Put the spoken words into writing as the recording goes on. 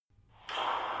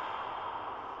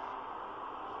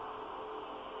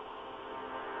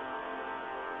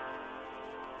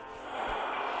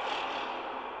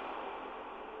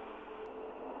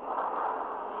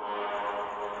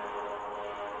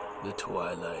the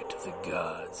twilight of the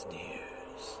gods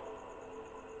nears,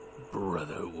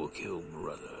 brother will kill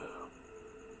brother.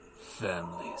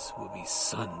 Families will be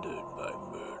sundered by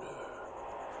murder.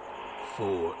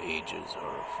 4 ages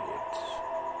are afoot.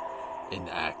 An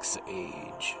axe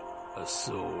age, a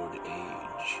sword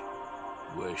age,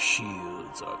 where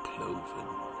shields are cloven.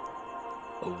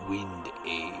 A wind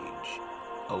age,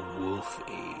 a wolf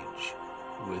age,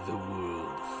 where the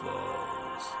world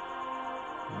falls.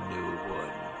 No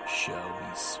one shall be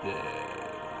spared.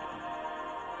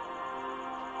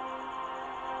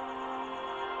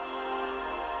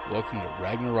 Welcome to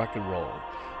Ragnarok and Roll,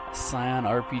 a Scion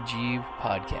RPG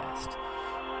podcast.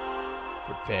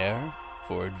 Prepare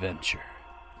for adventure.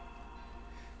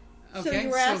 Okay, so you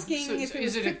were asking if it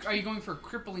was are you going for a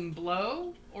crippling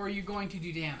blow, or are you going to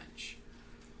do damage?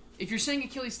 If you're saying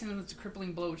Achilles tendon, it's a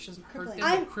crippling blow, which doesn't hurt them,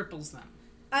 but cripples them.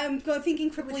 I'm thinking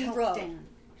crippling blow. Dan.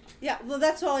 Yeah, well,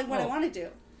 that's all I want to do.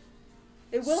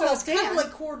 It will help it's kind Dan. of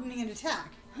like coordinating an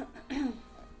attack.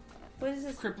 What is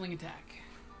this? Crippling attack.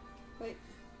 Wait.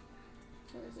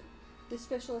 Where is it? This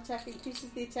special attack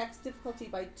increases the attack's difficulty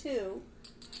by 2.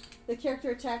 The character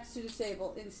attacks to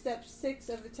disable. In step 6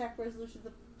 of attack resolution,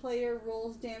 the player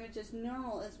rolls damage as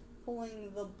normal as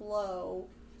pulling the blow.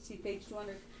 See page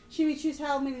 200. She may choose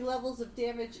how many levels of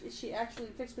damage she actually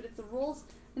inflicts, but if the rolls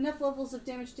enough levels of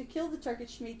damage to kill the target,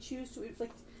 she may choose to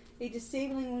inflict a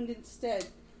disabling wound instead.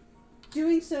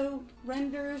 Doing so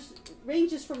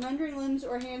ranges from rendering limbs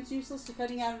or hands useless to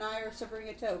cutting out an eye or severing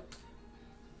a toe.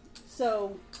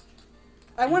 So,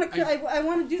 I want to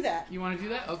do that. You want to do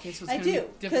that? Okay, so it's I going to do, be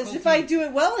because difficult. if I do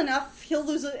it well enough, he'll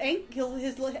lose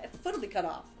his foot will be cut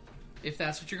off. If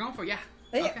that's what you're going for, yeah.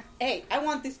 Hey, I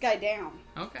want this guy down.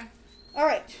 Okay. All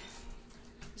right.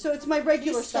 So it's my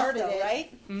regular He stuff, started though, it.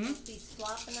 right? Mm-hmm. He's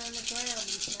flopping on the ground.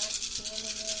 He's not standing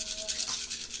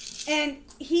And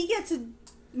he gets a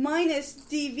minus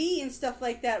DV and stuff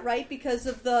like that, right? Because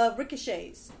of the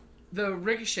ricochets. The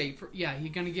ricochet, you're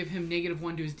going to give him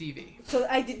 -1 to his DV. So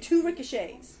I did 2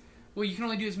 ricochets. Well, you can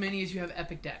only do as many as you have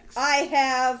Epic Dex. I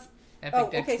have...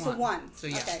 Epic Dex okay, 1. so 1. So,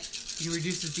 yeah. Okay. You can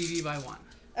reduce his DV by 1.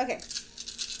 Okay.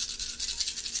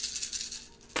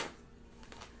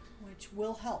 Which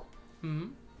will help.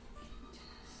 Mm-hmm.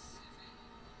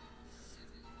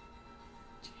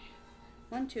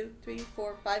 1, 2, 3,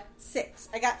 4, 5, 6.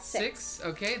 I got 6.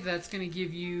 Okay, that's going to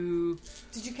give you...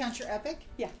 Did you count your epic?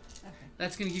 Yeah. Okay.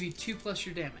 That's going to give you 2 plus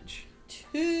your damage.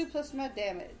 2 plus my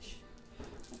damage.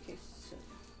 Okay, so...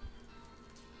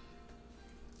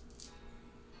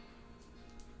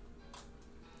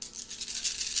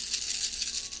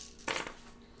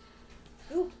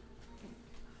 Ooh.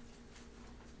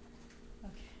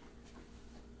 Okay.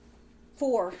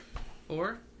 4.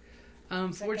 4?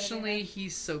 Fortunately, he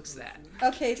soaks that.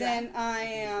 Okay, then I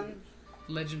am...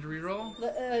 Legendary roll?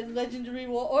 legendary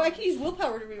roll. Or I can use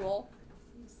willpower to reroll.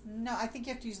 No, I think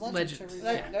you have to use legend Legend. to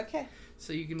reroll. Yeah. Okay.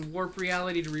 So you can warp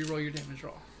reality to reroll your damage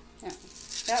roll. Yeah.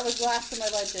 That was last of my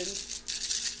legend.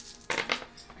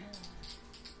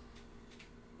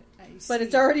 But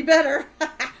it's already better.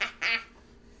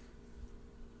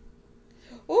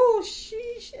 Oh,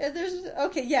 sheesh.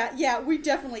 Okay, yeah, we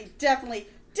definitely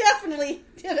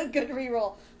did a good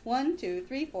reroll. 1, 2,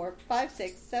 3, 4, 5,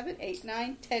 6, 7, 8,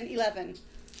 9, 10, 11.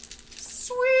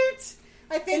 Sweet!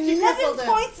 I think you 11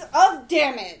 points of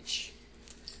damage.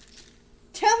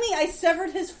 Tell me I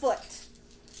severed his foot.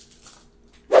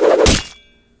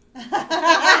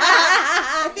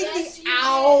 I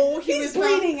think He's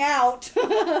bleeding out.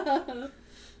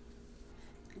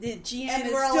 The GM And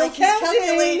is we're still like, he's counting.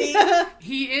 calculating.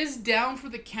 He is down for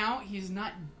the count. He's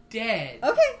not dead.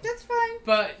 Okay, that's fine.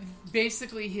 But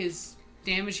basically his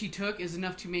damage he took is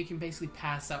enough to make him basically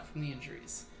pass out from the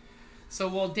injuries. So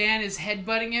while Dan is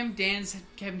headbutting him, Dan's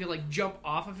having to jump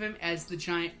off of him as the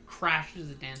giant crashes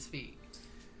at Dan's feet.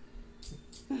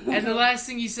 And the last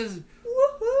thing he says,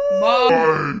 Woohoo!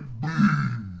 Mom!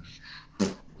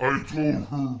 I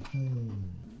told her to.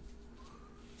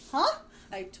 Huh?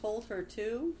 I told her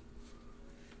to.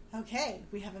 Okay,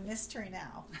 we have a mystery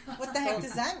now. What the heck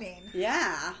does that mean?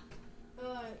 Yeah.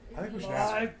 I think we should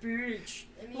ask. Bitch.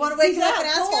 You want to wake He's him up out and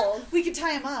ask cold. him? We could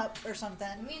tie him up or something.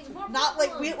 It means more Not like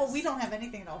problems. we don't have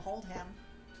anything to hold him.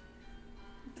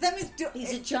 But that means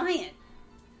He's a giant.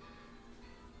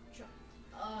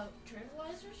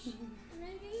 Tranquilizers,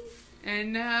 maybe?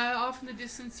 And off in the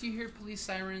distance you hear police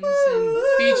sirens and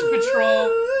beach patrol.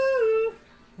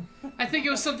 I think it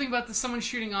was something about someone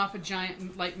shooting off a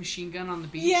giant light machine gun on the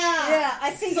beach. Yeah, I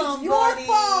think Somebody. it's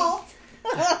your fault.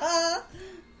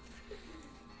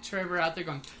 Trevor out there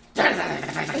going, So,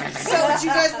 do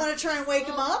you guys want to try and wake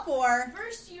him up, or?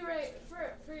 First, you write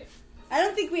for I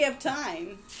don't think we have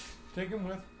time. Take him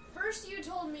with. First you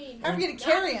told me I'm gonna not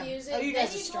carry to him. use it, Oh, you then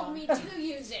guys are you strong. told me to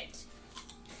use it.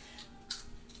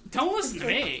 Don't listen to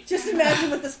me. Just imagine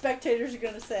what the spectators are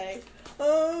going to say.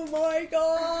 Oh my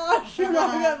gosh! I'm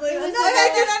not going to believe it.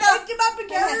 No. Pick him up and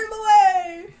carry him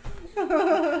away!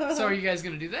 So are you guys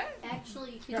gonna do that?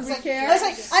 Actually, you Yeah. can We just care. I was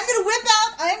like, I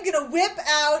am gonna whip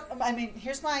out. I mean,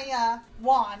 here's my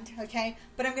wand, okay?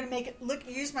 But I'm gonna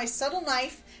use my subtle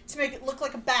knife to make it look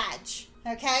like a badge,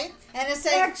 okay? And it's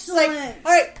like, Excellent.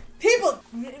 all right, people,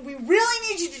 we really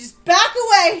need you to just back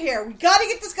away here. We got to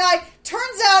get this guy.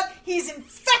 Turns out he's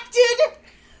infected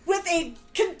with a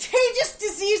contagious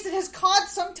disease that has caused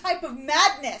some type of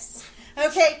madness.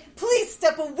 Okay, please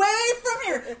step away from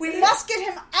here. We must get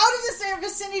him out of this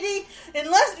vicinity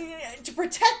to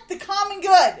protect the common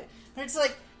good. And it's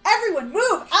like, everyone, move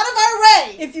out of our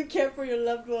way. If you care for your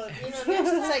loved one. You know, next time,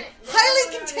 It's like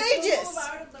highly contagious.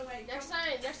 next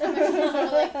time I should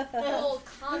have like a whole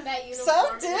combat uniform.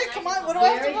 So, and Dick, then I come can on, what do I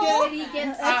have to very roll? good. He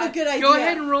gets That's a good idea. Go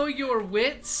ahead and roll your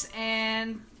wits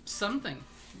and something.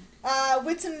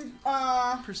 Wits and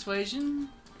Persuasion.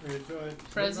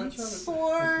 Presence.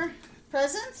 4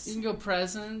 presents. You can go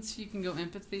presence. You can go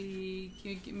empathy.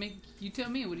 You tell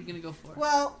me. What are you gonna go for?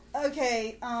 Well,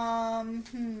 okay.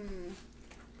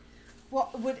 Well,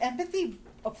 would empathy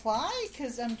apply?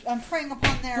 Because I'm preying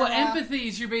upon their. Well, empathy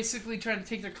is you're basically trying to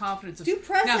take their confidence. Do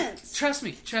presents. Now, trust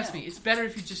me. It's better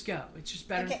if you just go. It's just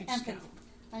better Okay, if you just empathy.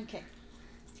 go. Okay.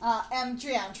 I'm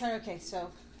trying. Okay, so.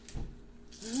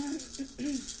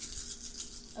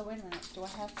 Oh, wait a minute. Do I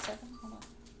have 7? Hold on.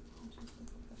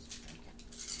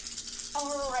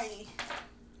 Alrighty.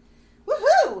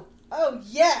 Woohoo! Oh,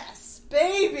 yes,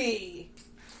 baby!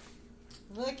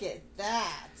 Look at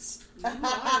that. Okay,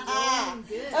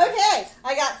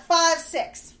 I got 5,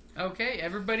 6. Okay,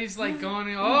 everybody's like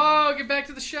going, oh, get back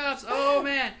to the shops. Oh,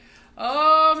 man.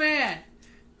 Oh, man.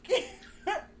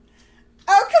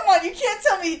 Oh, come on, you can't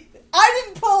tell me I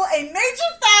didn't pull a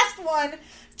major fast one,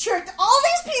 tricked all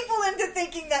these people into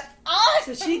thinking that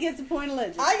So she gets a point of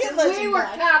legend. I get We legend were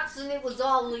back. cops and it was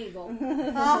all legal.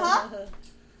 Uh-huh.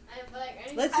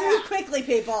 Let's move quickly,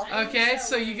 people. Okay,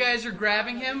 so you guys are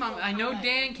grabbing him. I know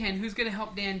Dan can. Who's going to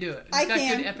help Dan do it? Who's I got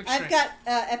can. good epic I've strength? got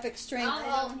epic strength.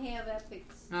 I don't have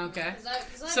epics. Okay. 'Cause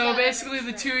I've So got basically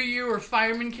epic the strength. two of you are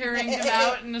firemen carrying him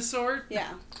out in a sword?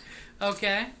 Yeah.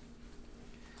 Okay.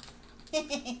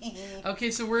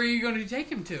 Okay, so where are you going to take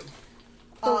him to?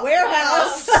 The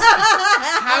warehouse.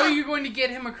 How are you going to get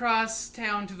him across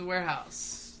town to the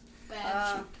warehouse?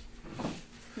 Bad.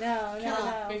 No.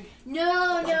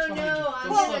 No. I'm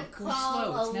Go gonna slow,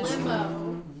 call a it's necessary.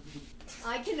 limo.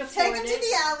 I can afford Take him to it.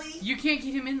 the alley. You can't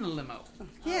get him in the limo.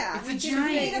 Yeah. It's a It's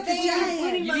giant. a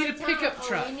giant. You need a pickup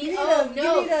truck. You You need, need oh, a-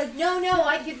 no. you need a- No,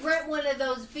 I could rent one of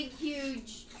those big,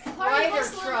 huge rider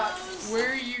trucks.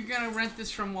 Where are you going to rent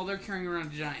this from while they're carrying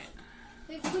around a giant?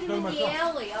 They put him Go to in my the truck.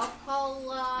 alley. I'll call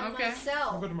Okay. I'll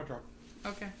myself. go to my truck.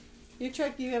 Okay. Your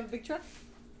truck, you have a big truck?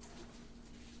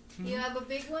 You have a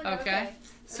big one? Okay.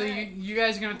 So you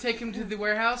guys are going to take him to the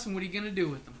warehouse, and what are you going to do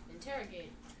with him?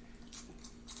 Interrogate.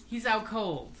 He's out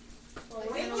cold. Well,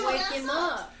 we're gonna wake him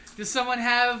up. Does someone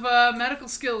have medical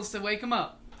skills to wake him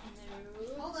up?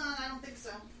 No. Hold on, I don't think so.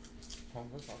 Oh,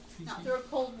 that's all. Throw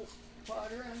cold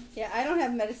water in. Yeah, I don't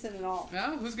have medicine at all.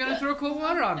 No? Who's going to throw cold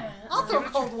water on him? I'll throw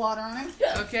cold water on him.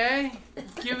 Okay.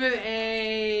 Give it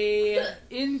a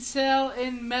intel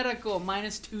in medical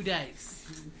 -2 dice.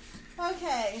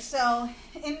 Okay, so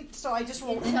I just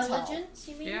rolled intel. Intelligence,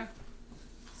 you mean? Yeah.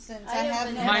 Since I I have have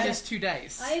an no -2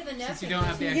 dice. I have an Since you don't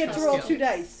have the You get actual to roll skill. 2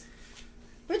 dice.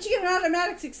 But you get an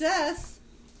automatic success.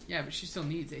 Yeah, but she still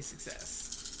needs a success.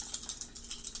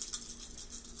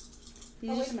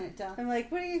 You Oh, wait just- a minute, Doc. I'm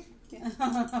like, what are you...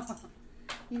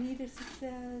 You need a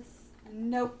success.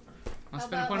 Nope. Want to How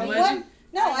spend a about point of One? legend?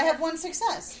 No, I have 1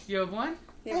 success. You have one?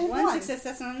 Yeah, I have one one. success,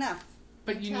 that's not enough.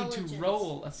 But you need to Intelligence.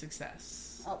 roll a success.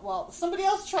 Well, somebody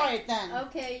else try it then.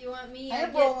 Okay, you want me? I I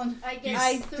am get, rolling. I get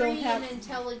I 3 don't have- in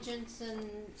intelligence and.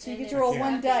 So you and get to roll Yeah.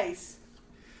 1 dice.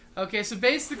 Okay, so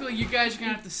basically you guys are going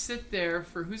to have to sit there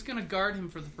for who's going to guard him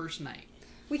for the first night.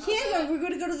 We can't go. We're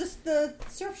going to go to the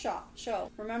surf shop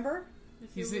show. Remember?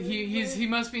 He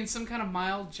must be in some kind of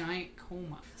mild giant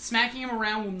coma. Smacking him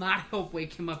around will not help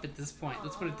wake him up at this point.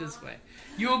 Let's put it this way.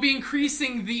 You will be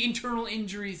increasing the internal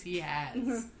injuries he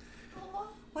has.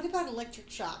 What about electric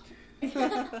shock?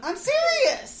 I'm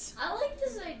serious. I like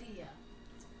this idea.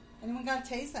 Anyone got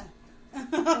a taser?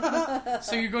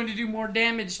 So you're going to do more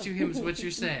damage to him is what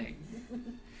you're saying.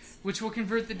 Which will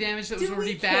convert the damage that was Do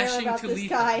already we care bashing about to this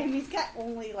lethal. guy? And he's got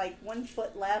only like 1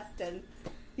 foot left, and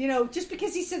just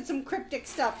because he said some cryptic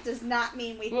stuff does not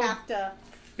mean we Well, have to.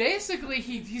 Basically,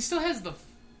 he still has the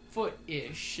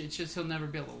foot-ish. It's just he'll never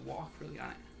be able to walk really on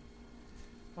it.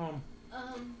 No,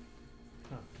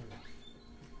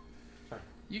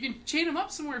 You can chain him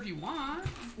up somewhere if you want.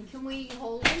 Can we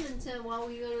hold him until while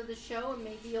we go to the show, and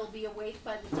maybe he'll be awake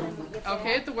by the time we get back?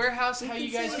 Okay, at the warehouse, how are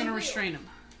you guys going to restrain him?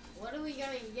 What are we going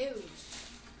to use?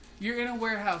 You're in a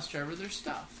warehouse, Trevor. There's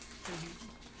stuff.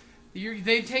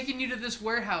 They've taken you to this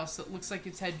warehouse that looks like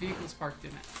it's had vehicles parked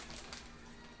in it.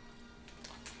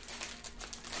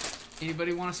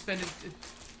 Anybody want to spend a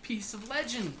piece of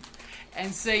legend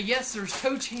and say, yes, there's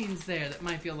tow chains there that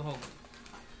might be able to hold him?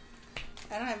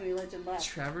 I don't have any legend left.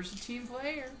 Trevor's a team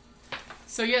player.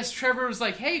 So yes, Trevor was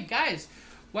like, hey guys,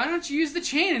 why don't you use the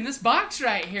chain in this box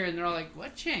right here? And they're all like,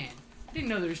 what chain? I didn't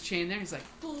know there was chain there. He's like,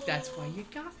 that's why you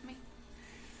got me.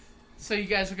 So you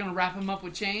guys are going to wrap him up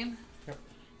with chain? Yep.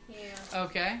 Yeah.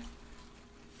 Okay.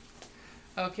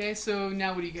 Okay, so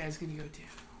now what are you guys going to go do?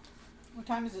 What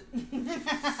time is it?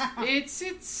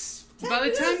 It's by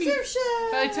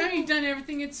the time you've done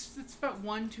everything, it's about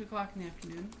 1-2 o'clock in the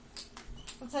afternoon.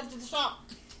 Let's head to the shop.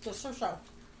 The surf show.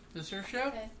 The surf show?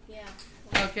 Okay,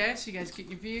 yeah. Okay, so you guys get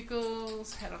your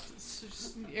vehicles, head off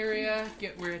to the area,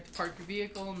 get where you have to park your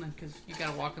vehicle, and then because you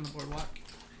got to walk on the boardwalk.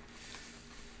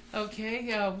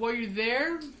 Okay, while you're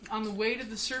there, on the way to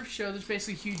the surf show, there's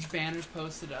basically huge banners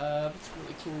posted up. It's a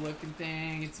really cool looking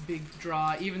thing. It's a big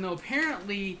draw, even though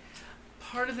apparently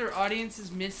part of their audience is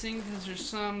missing because there's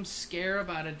some scare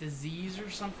about a disease or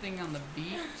something on the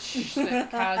beach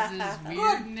that causes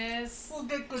weirdness. We'll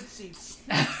get good seats.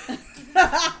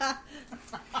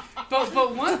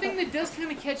 But one thing that does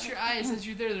kind of catch your eye is as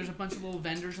you're there's a bunch of little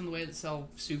vendors on the way that sell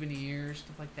souvenirs,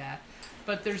 stuff like that.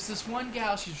 But there's this one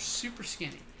gal, she's super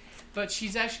skinny. But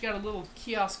she's actually got a little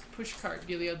kiosk push cart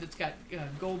dealio that's got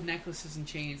gold necklaces and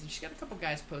chains. And she's got a couple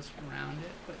guys posted around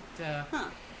it. But,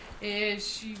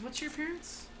 what's your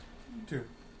appearance? 2.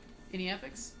 Any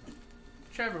epics?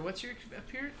 Trevor, what's your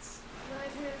appearance? My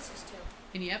appearance is 2.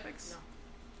 Any epics?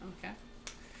 No. Okay.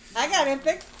 I got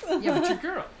epic. Yeah, but you're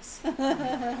girls.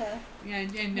 Yeah,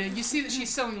 and you see that she's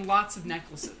selling lots of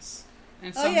necklaces.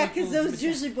 And Oh some yeah, look because cool, those but-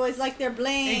 Jersey boys like their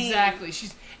bling. Exactly.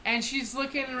 She's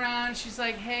looking around. She's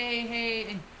like, hey,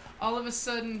 and all of a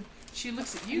sudden she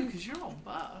looks at you because you're all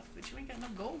buff, but you ain't got no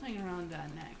gold hanging around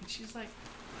that neck. And she's like,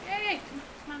 hey,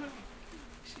 come on over.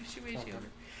 She waves you over.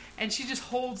 And she just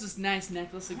holds this nice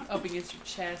necklace up against your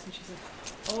chest, and she's like,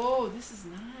 oh, this is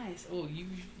nice. Oh,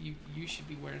 you should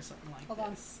be wearing something like Hold on.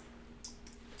 this.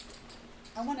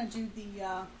 I want to do the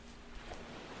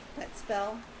that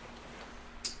spell.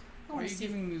 I Why are want you to see.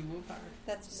 giving me willpower?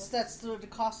 That's the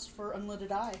cost for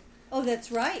unlimited eye. Oh, that's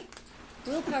right.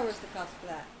 Willpower is the cost for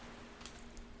that.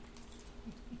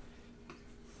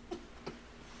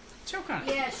 Choke on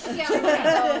it. Yeah, she got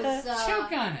one of those.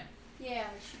 Choke on it. Yeah,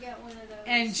 she got one of those.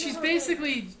 And she's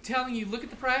basically telling you, look at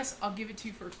the price, I'll give it to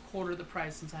you for a quarter of the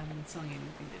price since I haven't been selling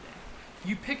anything today.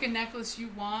 You pick a necklace you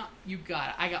want, you got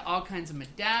it. I got all kinds of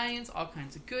medallions, all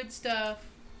kinds of good stuff.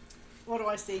 What do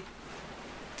I see?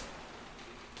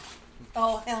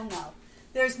 Oh, hell no.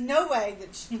 There's no way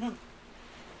that she...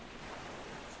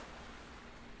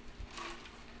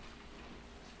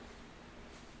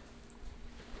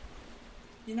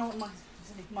 You know what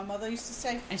my mother used to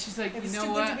say? And she's like, If you it's know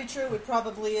too what? good to be true, it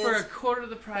probably is. For a quarter of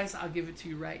the price, I'll give it to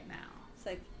you right now. It's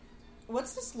like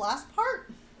What's this last part?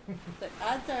 the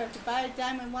odds are to buy a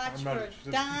diamond watch I'm for not a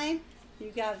interested. dime, you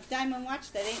got a diamond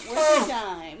watch that ain't worth a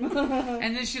dime.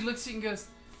 And then she looks at you and goes,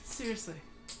 seriously,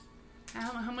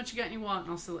 how much you got in your wallet?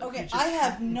 And I'll still let Okay, you just- I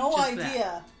have no just that.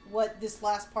 idea what this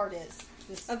last part is.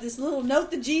 Of this little note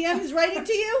the GM is writing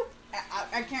to you.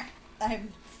 I can't... I have...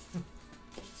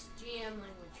 It's GM language.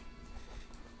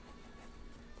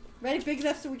 Write it big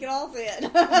enough so we can all see it.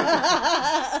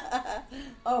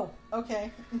 Oh,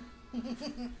 okay.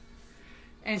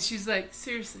 And she's like,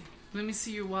 seriously, let me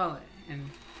see your wallet.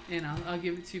 And I'll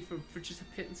give it to you for just a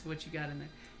pittance of what you got in there.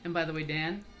 And by the way,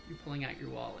 Dan, you're pulling out your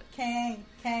wallet. Kang.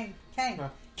 Huh.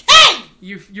 Kang!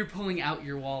 You're pulling out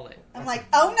your wallet. I'm like,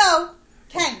 oh no!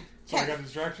 Kang! So I Kang! got a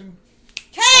distraction?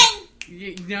 Kang!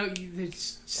 The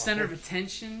center of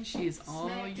attention. She is all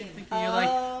Smack you're him. thinking. You're like,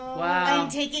 wow. I'm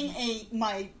taking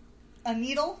a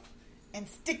needle and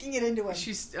sticking it into him.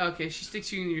 She's okay. She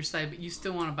sticks you in your side, but you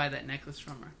still want to buy that necklace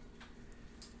from her.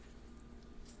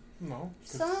 No.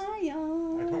 'Cause I Scion.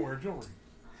 don't wear jewelry.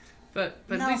 But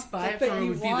No, at least buy it but from her you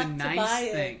would be the want to buy nice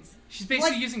it. thing. She's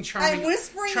basically Like, using charming. I'm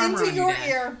whispering charmer into on you, your Dan,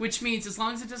 ear. which means as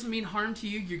long as it doesn't mean harm to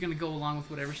you, you're going to go along with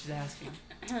whatever she's asking.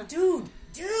 Dude!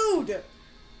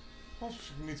 Well,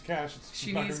 she needs cash. It's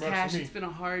She not needs gonna be much cash. for me. It's been a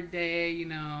hard day. You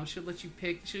know, she'll let you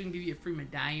pick. She'll even give you a free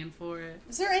medallion for it.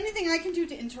 Is there anything I can do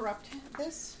to interrupt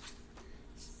this?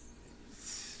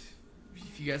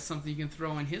 If you got something you can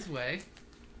throw in his way.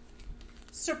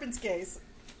 Serpent's gaze.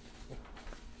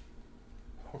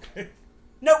 Okay.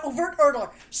 No, overt order.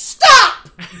 Stop!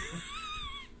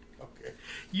 Okay.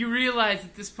 You realize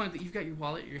at this point that you've got your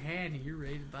wallet in your hand and you're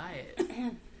ready to buy it.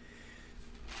 It's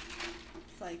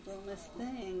like wellness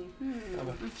thing.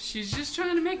 She's just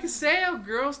trying to make a sale.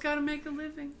 Girls got to make a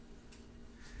living.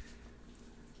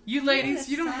 You ladies,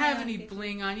 you don't have any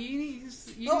bling on you.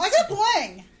 You I got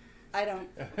bling. I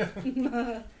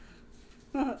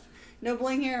don't. No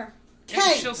bling here. Yeah,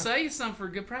 Kane. she'll sell you some for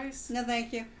a good price. No,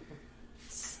 thank you.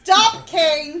 Stop,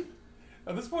 Kane.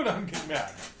 At this point, I'm getting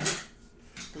mad because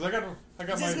I got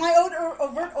Is my. my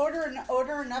overt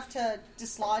order enough to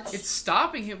dislodge? It's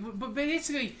stopping him, but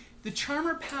basically, the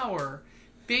charmer power,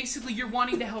 basically, you're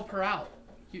wanting to help her out.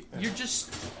 You're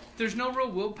just, there's no real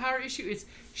willpower issue. It's,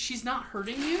 she's not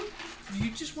hurting you.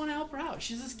 You just want to help her out.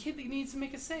 She's this kid that needs to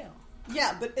make a sale.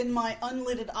 Yeah, but in my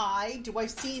unlidded eye, do I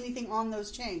see anything on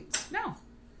those chains? No,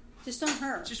 Just on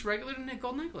her. just regular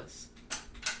gold necklace.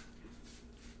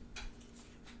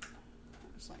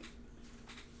 It's like,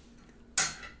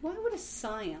 why would a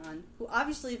scion, who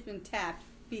obviously has been tapped,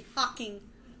 be hawking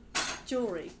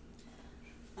jewelry?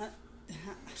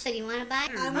 So you want to buy?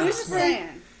 I'm I'm whispering.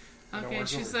 saying. Okay, want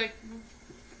she's jewelry.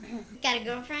 like, Got a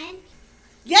girlfriend?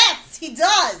 Yes, he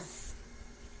does.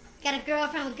 Got a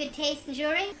girlfriend with good taste in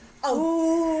jewelry?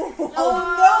 Oh,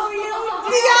 no,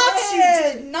 Biatch, you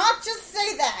did not just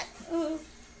say that.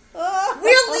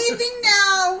 We're leaving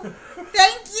now.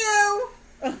 Thank you.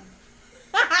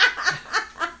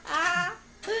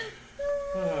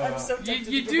 I'm so tempted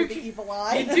you to do- give her the evil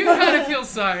eye. you do kind of feel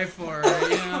sorry for her,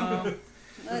 you know.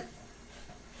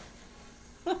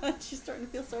 She's starting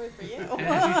to feel sorry for you.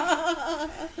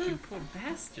 You poor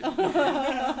bastard.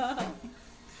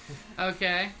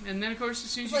 Okay, and then of course, as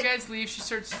soon as It's you like- guys leave, she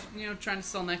starts, trying to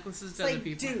sell necklaces It's to other like,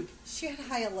 people. dude, she had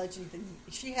higher legend than you.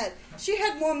 She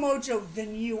had more mojo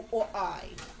than you or I.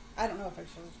 I don't know if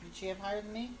actually did she have higher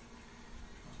than me.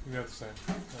 You got the same.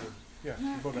 Yeah,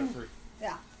 you both have 3.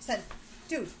 Yeah, said,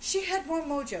 dude, she had more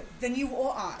mojo than you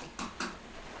or I.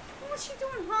 What's she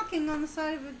doing hawking on the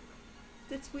side of it?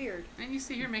 That's weird. And you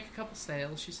see her make a couple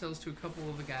sales. She sells to a couple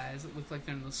of the guys that look like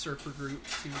they're in the surfer group.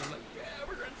 They're like, yeah,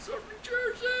 we're going to surf in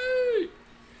Jersey.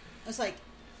 I was like,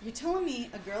 you're telling me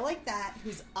a girl like that,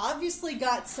 who's obviously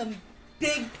got some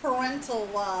big parental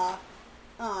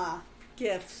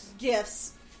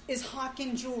gifts, is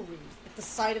hawking jewelry at the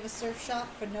side of a surf shop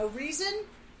for no reason?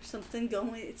 Something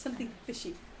going. It's something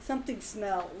fishy. Something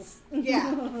smells.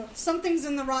 Yeah, something's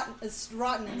in the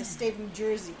rotten in the state of New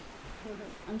Jersey.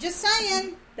 I'm just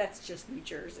saying. That's just New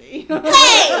Jersey. Hey!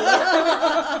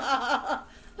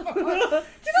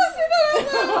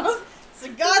 It's a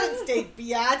garden state,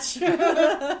 biatch.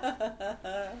 Yeah,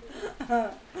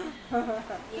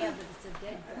 but it's a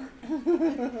dead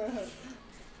bird.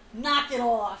 Knock it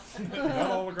off.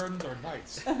 Not all the gardens are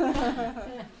nice.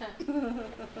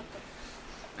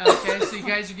 Okay, so you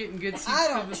guys are getting good seats I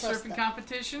for don't the trust surfing that.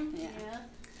 competition. Yeah. Yeah.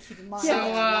 Keep in mind. So,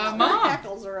 Her Mom,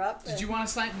 hackles are up. did you want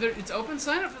to sign? It's open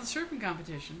sign up for the surfing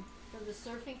competition. For the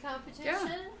surfing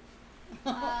competition?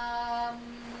 Yeah.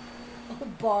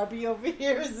 Barbie over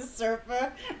here is a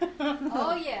surfer.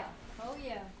 Oh yeah. Oh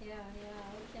yeah. Yeah. I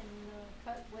can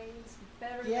cut waves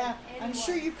better Yeah, than anyone. I'm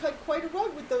sure you cut quite a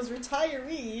rug with those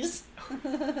retirees. So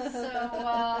okay,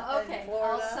 I'll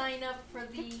Florida. sign up for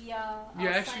the.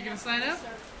 You're actually gonna sign up?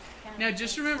 Now,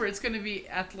 just remember, it's going to be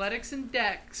athletics and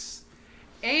dex,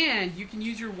 and you can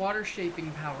use your water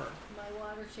shaping power. my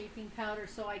water shaping powder,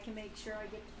 so I can make sure I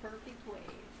get the perfect wave.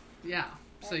 Yeah.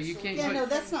 So you can't. Yeah, but- no,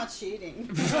 that's not cheating.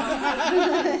 Control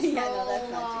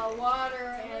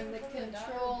water, and the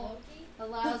control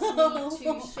allows me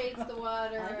to shape the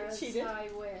water I as cheated. I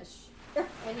wish,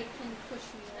 and it can push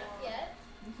me along.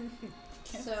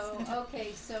 So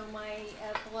okay, so my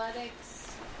athletics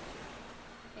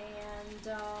and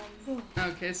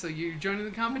Okay, so you're joining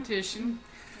the competition.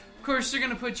 Of course, they're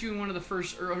going to put you in one of the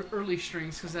first early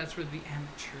strings because that's where the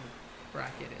amateur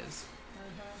bracket is.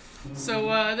 So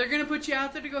they're going to put you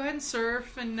out there to go ahead and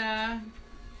surf. And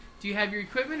do you have your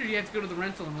equipment, or do you have to go to the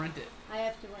rental and rent it? I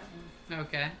have to run.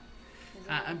 Okay. Is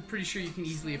it I'm pretty sure you can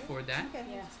easily afford that. Yeah.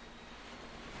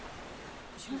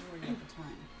 She was worried about the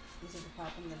time. Is it a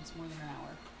problem that it's more than an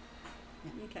hour?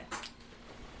 Okay.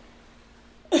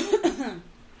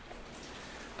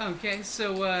 Okay,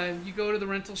 so you go to the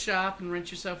rental shop and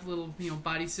rent yourself a little,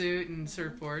 bodysuit and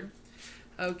surfboard.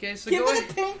 Okay, so Give go me ahead.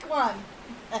 the pink one.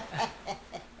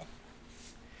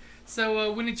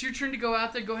 So when it's your turn to go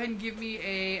out there, go ahead and give me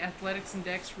a athletics and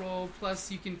dex roll.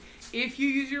 Plus, you can, if you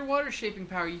use your water shaping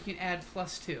power, you can add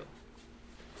 +2.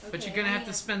 But you're gonna have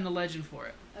to spend the legend for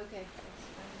it. Okay.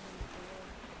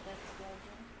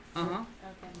 Uh-huh. Okay.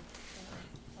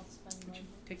 I'll spend one.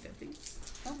 Take that thing.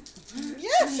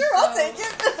 Yeah, sure, I'll take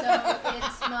it. So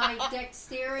it's my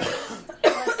dexterity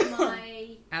plus my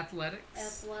Athletics.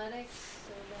 athletics.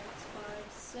 So that's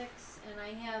 5, 6, and I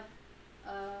have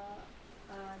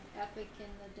an epic in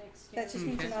the dexterity. That just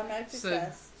means Okay. an automatic So-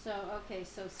 success. So okay,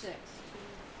 so 6. 2, 6.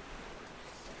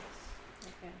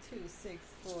 Okay. 2, 6,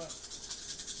 4.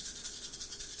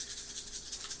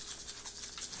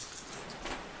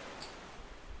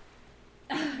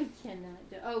 I cannot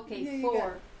do. Okay, Yeah, you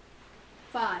 4,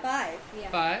 5. 5. Yeah.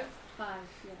 5. 5.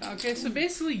 Yeah. Okay, so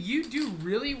basically you do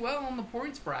really well on the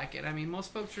points bracket. I mean,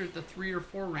 most folks are at the 3 or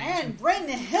 4 range. And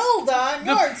Brynhilda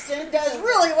Nordsten does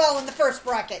really well in the first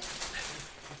bracket.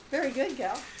 Very good,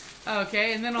 Gal.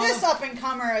 Okay, and then all This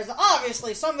up-and-comer is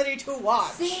obviously somebody to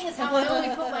watch. Seeing as how I only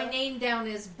put my name down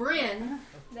as Bryn,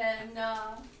 then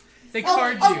they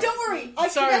card you. Oh, don't worry. I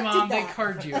Sorry, corrected Mom, they that.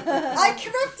 card you. I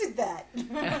corrected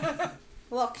that.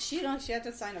 Well, 'cause she had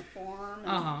to sign a form. And,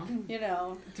 Uh-huh. You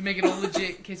know. To make it all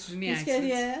legit in case there's any Just kidding,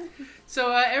 accidents. yeah.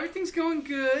 So everything's going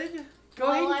good. Go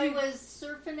while ahead I and do- was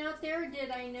surfing out there,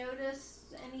 did I notice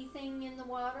anything in the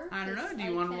water? I don't know. 'Cause Do you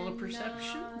I wanna roll a can,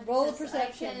 perception? Roll a 'cause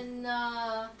perception.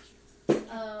 I can,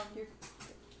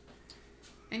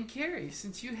 And Carrie,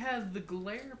 since you have the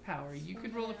glare power, you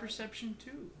could roll a perception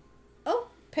too. Oh,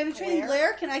 penetrating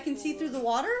glare? I can see through the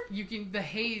water? You can. The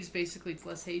haze basically it's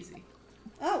less hazy.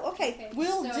 Oh, okay. okay,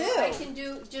 Will so do. I can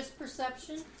do just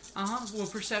perception. Well,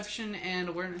 perception and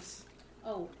awareness.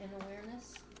 Oh, and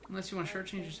awareness. Unless you want to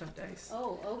shortchange yourself dice.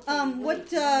 Oh, okay. What,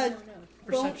 wait, no.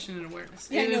 Perception and awareness.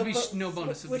 Yeah, It'll no, be but- no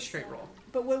bonus. It'll be which- straight roll.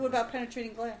 But what about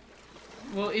penetrating glare?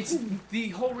 Well, it's the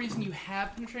whole reason you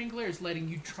have penetrating glare is letting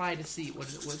you try to see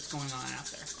what's going on out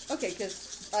there. Okay,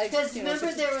 because Because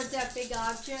remember there was that big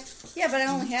object? Yeah, but I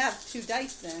only have 2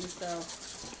 dice then, so.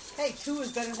 Hey, 2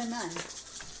 is better than none.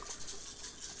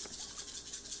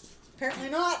 Apparently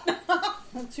not.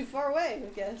 I'm too far away,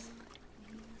 I guess.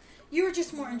 You were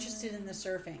just more interested in the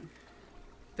surfing.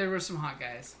 There were some hot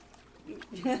guys.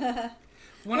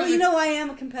 Well, you know I am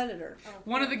a competitor.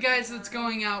 One of the guys that's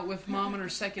going out with Mom in her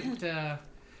second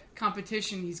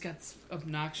competition, he's got this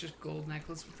obnoxious gold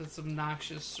necklace with this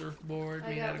obnoxious surfboard I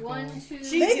made out got of 1, gold. 2.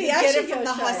 Maybe I get should it from from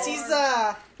the the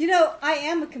Hussies. You know, I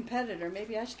am a competitor.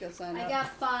 Maybe I should go sign I up. got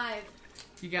 5.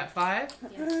 You got 5?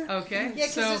 Yeah. Okay. Yeah,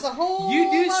 because so there's a whole you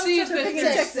do lot see of that surfing in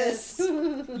there's-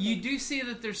 Texas. you do see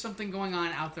that there's something going on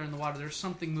out there in the water. There's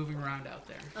something moving around out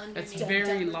there. That's Underneath.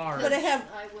 very large. But I have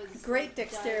was great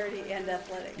dexterity and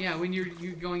athletics. Yeah, when you're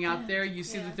going out there, you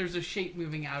see Yeah. that there's a shape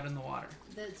moving out in the water.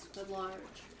 That's the large.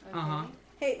 Okay. Uh-huh.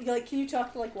 Hey, like, can you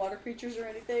talk to like water creatures or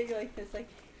anything? Like, it's like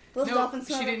little No, dolphins.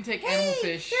 she swim didn't take hey, animal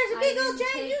fish. There's a I big old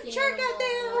didn't giant take shark out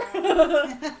animal,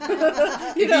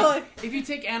 there. You know, like, If you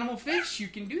take animal fish, you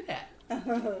can do that.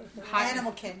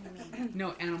 Animal king, you mean.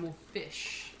 No, animal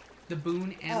fish. The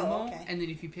boon animal, okay. and then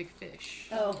if you pick fish.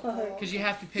 oh, Because you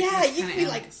have to pick Yeah, which you kind could of be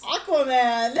like animals.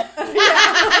 Aquaman.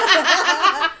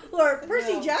 or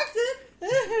Percy No. Jackson.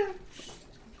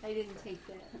 I didn't take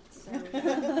that. Sorry.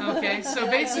 Okay, so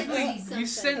basically, I see you something.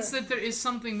 sense that there is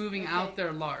something moving Okay. out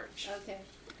there large. Okay.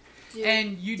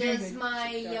 And you do- Does my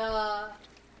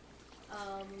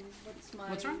what's my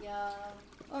What's wrong?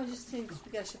 Oh, just think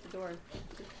we gotta shut the door.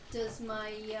 Does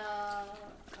my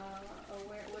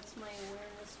what's my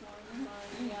awareness one?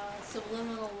 My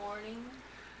subliminal warning.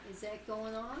 Is that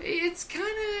going on? It's kind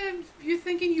of, you're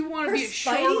thinking you want to Her be at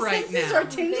shore spidey right senses now. are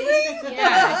tingling.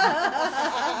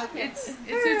 Yeah. Okay.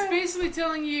 It's basically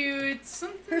telling you it's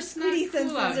something Her that's not squiddy cool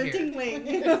senses out are here. tingling.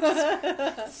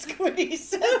 Squiddy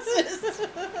senses.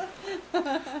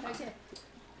 Okay.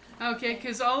 Okay,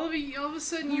 because all of a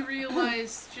sudden you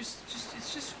realize it's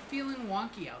just feeling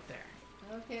wonky out there.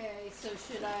 Okay. So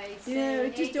should I say, Yeah,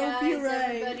 it just hey don't guys, feel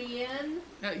right." everybody in?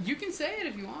 You can say it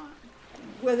if you want.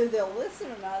 Whether they'll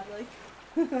listen or not, like.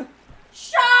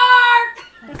 Shark!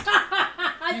 You I think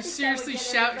that would seriously get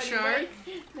shout everybody shark?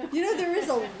 right. You know, there is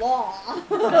a law.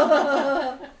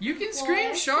 You can Well,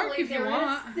 scream shark actually, if you there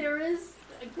want. is- there is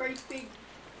a great big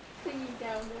thingy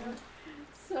down there.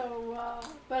 So,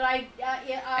 but all I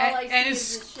see And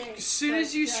is the shape. as soon as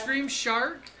but, you scream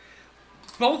shark,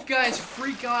 both guys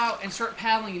freak out and start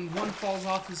paddling, and one falls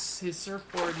off his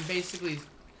surfboard and basically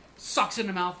sucks in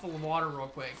a mouthful of water real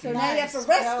quick. So now you have to Nice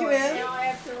rescue going. him. now I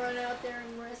have to run out there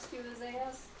and rescue his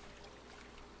ass.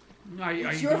 Are you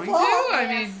It's your going fault. to? I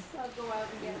Yes, mean, I'll go out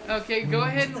and get him. okay, go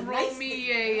ahead It's and the roll nice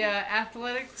me a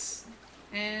athletics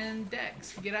and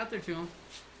dex. Get out there to him.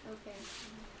 Okay.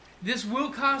 This will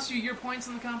cost you your points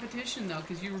in the competition, though,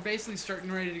 because you were basically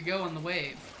starting ready to go on the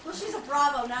wave. Well, she's a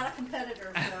Bravo, not a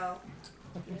competitor, so.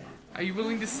 Are you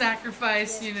willing to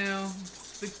sacrifice,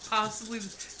 possibly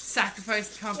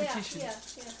sacrifice the competition. Yeah.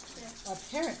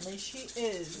 Apparently she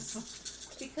is.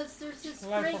 Because there's this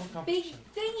Lifelong great big competition.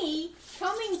 thingy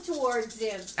coming towards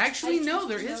him. Actually, no,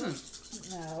 there isn't.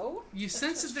 No. You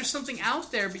sense that there's something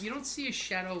out there, but you don't see a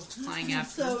shadow flying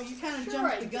after. So you kind of Sure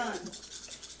jumped I the did. gun.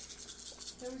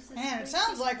 There was this And it great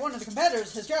sounds big- like one of the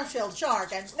competitors has drop-shelled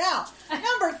shark, and now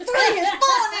number 3 has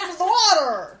fallen into the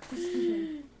water.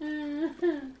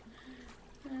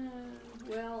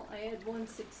 Well, I had one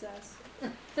success.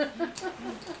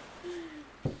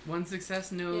 One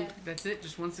success, no, Yeah. that's it,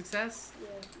 just one success?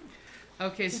 Yeah.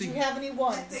 Okay, Did so you have any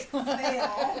ones?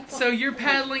 so you're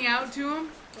paddling out to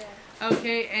him? Yeah.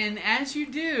 Okay, and as you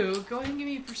do, go ahead and give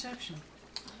me a perception.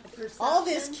 Perception. All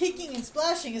this kicking and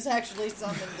splashing is actually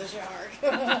something the shark.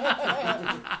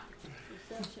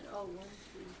 Perception. Oh, 1, 2,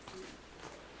 3.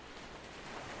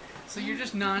 So you're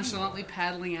just nonchalantly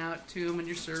paddling out to him on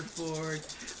your surfboard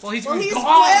while he's Well, going, he's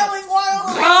 "Gah!" flailing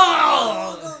wildly.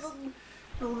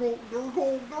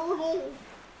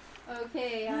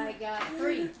 Okay, I got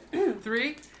 3.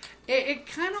 3. It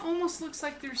kind of almost looks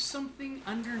like there's something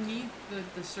underneath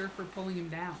the surfer pulling him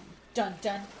down. Dun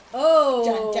dun.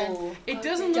 Oh. Dun, dun. It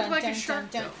doesn't look Dun, like dun, a shark,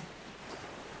 dun, though. dun.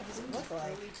 What does it look Are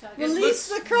like? we talking Release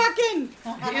the Kraken!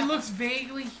 It looks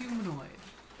vaguely humanoid.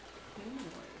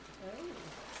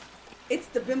 It's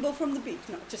the bimbo from the beach.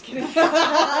 No, just kidding. Well,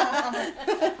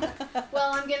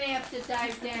 I'm gonna have to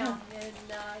dive down and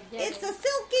get It's it. a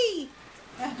silky!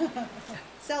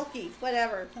 Selkie,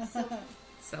 whatever.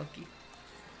 Selkie.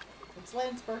 It's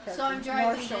Lance Burkhardt. So I'm from driving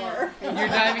North Shore. down. You're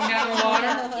diving down the water?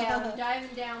 Yeah, I'm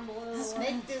diving down below the water.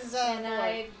 Snaked his And boy.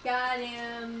 I've got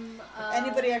him. If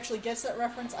anybody actually gets that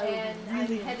reference, I and would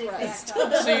be really I'm headed impressed. back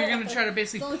up. So you're going to try to It's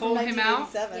basically only pull from him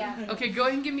out? 1987. Yeah. Okay, go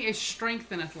ahead and give me a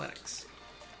strength in athletics.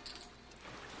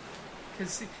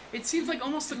 Because it seems like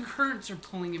almost the currents are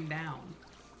pulling him down.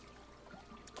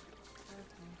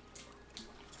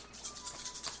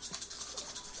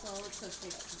 Well, it's okay,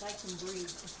 'cause I can breathe.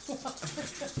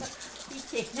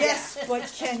 He takes Yes, that.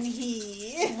 but can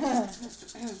he?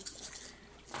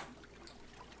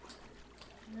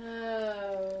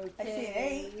 Okay. I see an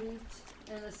 8.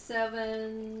 And a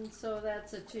 7, so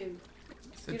that's a 2.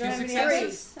 So You 2 don't have any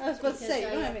successes? efforts? I was about to say, you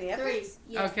don't have any efforts? 3.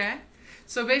 Yeah. Okay.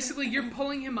 So basically, you're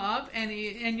pulling him up, and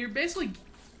you're basically,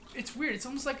 it's weird. It's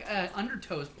almost like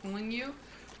undertow is pulling you,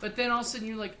 but then all of a sudden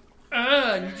you're like,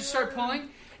 ugh, and you just start pulling,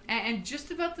 and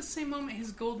just about the same moment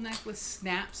his gold necklace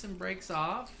snaps and breaks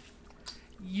off,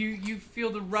 you feel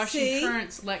the rushing See?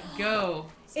 currents let go,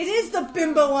 It is the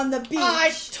bimbo on the beach.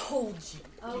 I told you.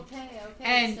 Okay,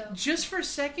 and so just for a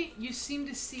second, you seem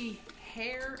to see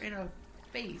hair and a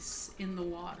face in the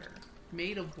water,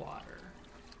 made of water.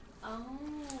 oh,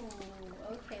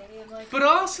 okay. I'm like, But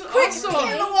also, In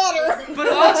the water.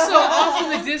 but also off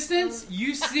in the distance,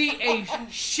 you see a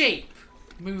shape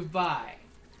move by.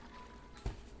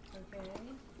 okay.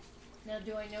 Now,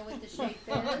 do I know what the shape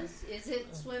is? Is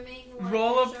it swimming? Like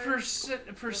Roll a a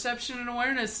shark? perception and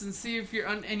awareness and see if you're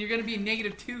and you're going to be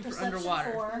 -2 for Perception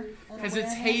underwater 4. because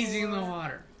it's hazy in the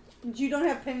water. You don't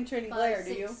have penetrating 5, glare, do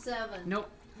 6, you? 7. Nope.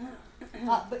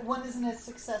 But one isn't a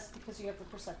success because you have the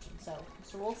perception. So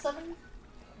roll 7.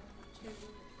 2,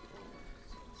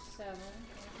 4, 7.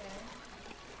 Okay.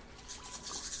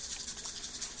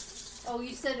 Oh,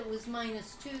 you said it was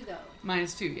 -2 though.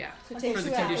 -2, yeah, So Okay, take for the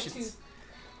 2 out. conditions.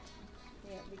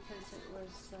 Yeah, because it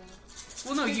was.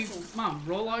 Well, no, Mom,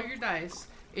 roll all your dice.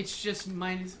 It's just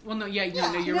minus. Well, no, yeah,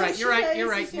 Yeah, no, you're no, right. she You're right. knows. You're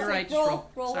It's right. just You're like right. Just roll.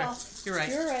 roll Sorry, off. you're right.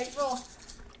 You're right. Roll.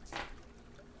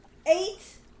 8.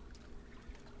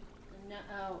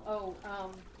 No,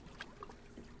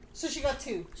 So she got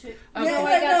 2. 2. Okay. No, Yeah,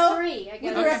 I got no. 3. I With got the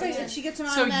Okay. reference three. that she gets an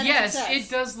So automatic yes, success. it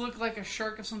does look like a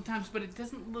shark of sometimes, but it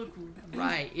doesn't look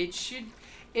right.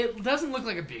 It doesn't look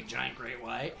like a big giant great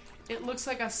white. It looks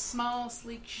like a small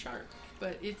sleek shark,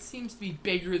 but it seems to be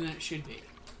bigger than it should be.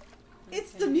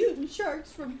 It's the mutant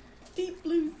sharks from Deep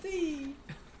Blue Sea.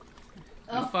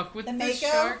 You fuck with The the Mako?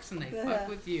 sharks, and they Yeah. fuck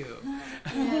with you.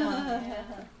 Yeah.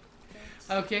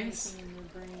 Okay. Thinking in their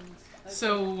brains. Okay.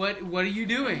 So what are you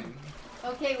doing?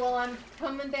 Okay, well, I'm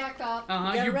coming back up.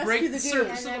 gotta You rescue break the the dude.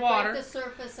 surface And of I the water. break the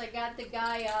surface. I got the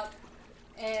guy up,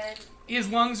 and His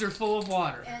lungs are full of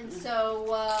water.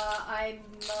 so I'm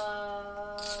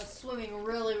swimming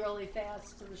really, really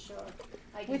fast to the shore.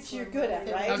 I can Which swim you're good at,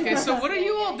 really, right? really Okay, so fast. what are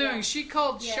you Yeah, all yeah, doing? yeah. She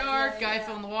called Yeah, shark, yeah, guy yeah.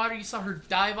 fell in the water. You saw her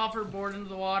dive off her board into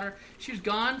the water. She was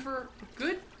gone for a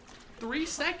good 3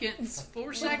 seconds,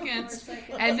 4 seconds,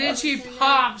 and then she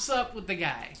pops up with the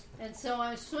guy. And so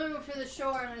I'm swimming for the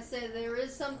shore, and I said, there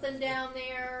is something down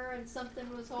there, and something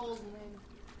was holding him.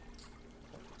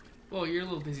 Well, you're a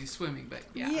little busy swimming, but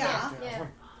yeah. Yeah. Yeah.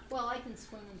 Well, I can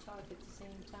swim and talk at the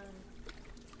same time.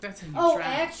 That's how you Oh,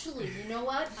 travel. actually, you know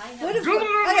what? I have. What if- No,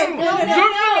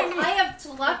 okay, I have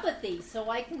telepathy, so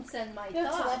I can send my You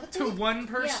have thought. To one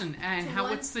person, and to how?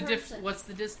 one What's the person. What's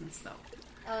the distance though?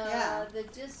 Yeah. The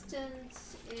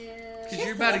distance is. Because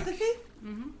you're about to. Telepathy?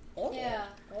 Mm-hmm. Oh. Yeah.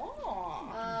 Oh.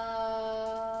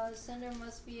 Sender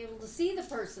must be able to see the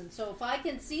person. So if I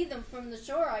can see them from the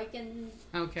shore, I can.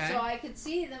 Okay. So I could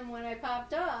see them when I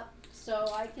popped up.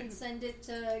 So I can send it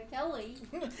to Kelly.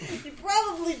 You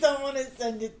probably don't want to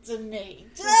send it to me.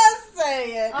 Just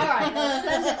say it. All right, I'll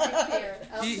send it to Pierre.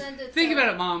 I'll send it. Think to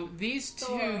about it, Mom. These two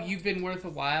Thora. you've been with a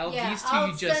while. Yeah, These two I'll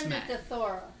you just send met. it to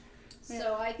Thora.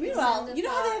 So I can Meanwhile, send you know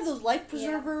how they have thoughts. those life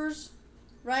preservers,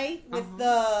 right? With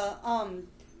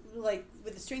like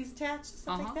with the strings attached,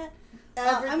 stuff like that.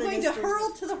 I'm going to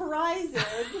hurl to the horizon.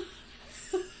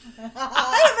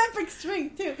 I have epic string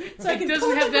too, so I It can doesn't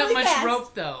pull have it that really much fast.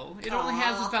 rope though. It only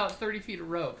has about 30 feet of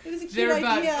rope. It was a cute They're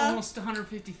about idea. almost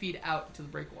 150 feet out to the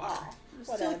breakwater.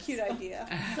 Still a cute idea.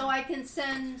 So I can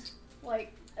send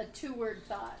like a 2-word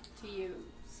thought to you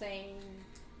saying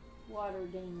water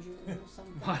danger or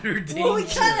something. Water danger. Well, we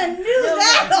kind of knew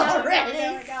that already.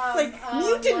 Like, It's like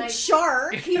mutant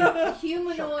shark.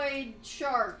 humanoid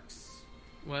sharks.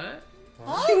 What?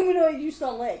 Humanoid, you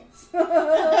saw legs. Well,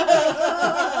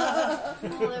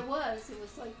 it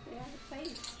was like they had a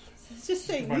face. Just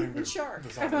saying, Combining mutant the- shark. the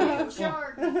zombie.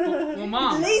 Shark. Well,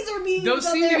 Mom, Laser beams those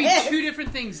on seem to their be heads. two different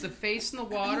things: the face in the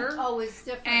water, Oh, it's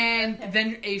different. and okay.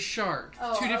 then a shark.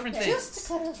 Oh, Two different okay. things. Just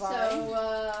to clarify.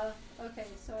 So, okay,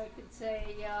 so I could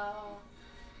say,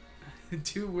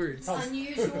 2 words.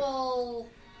 unusual.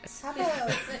 How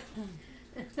about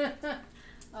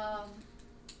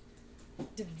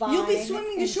divine? You'll be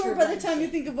swimming to shore by the time you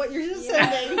think of what you're just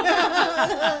saying.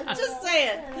 Just say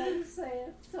it. And I just say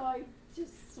it. So I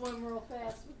just swim real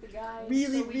fast with the guy.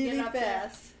 Really, so we get really up there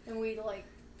fast. and we like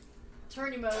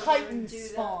turn him over Titan and do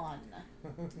spawn. that.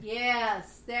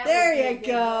 Yes, that There would be you a good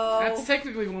go. That's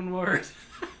technically 1 word.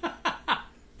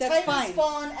 That's Titan fine.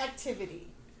 spawn activity.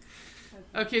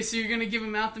 one. Okay, so you're gonna give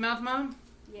him mouth to mouth, Mom?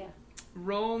 Yeah.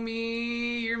 Roll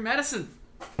me your medicine.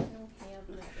 I don't have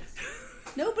medicine.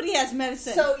 Nobody has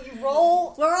medicine. So you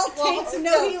roll. we're all taints and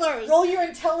no healers. Roll your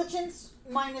intelligence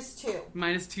 -2.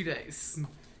 Minus 2 dice.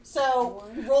 So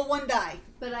roll 1 die.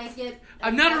 But I get.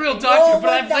 I'm not a real Roll doctor, but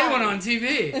I one play die. one on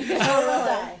TV. Roll 1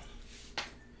 die.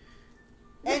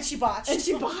 And she botched. And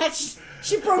she botched.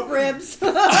 She broke ribs.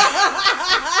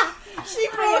 She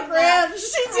broke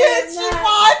ribs. She did. She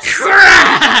botched.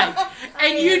 Crack!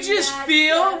 And you am just not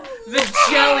feel done. the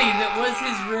jelly that was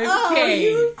his rib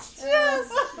cage.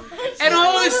 And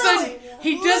all of a sudden,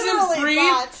 he doesn't literally breathe,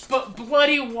 botched. but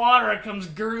bloody water comes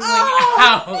gurgling Oh,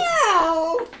 out.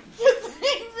 no!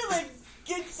 You're like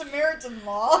good Samaritan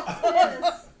law.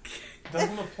 Yes.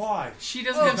 Doesn't apply. She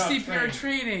doesn't have not CPR trained.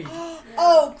 training.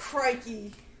 Oh,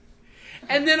 crikey.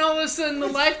 And then all of a sudden, the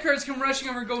lifeguards come rushing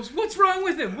over and goes, "What's wrong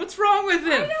with him? What's wrong with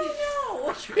him?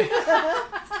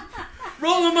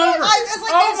 Roll him over." it's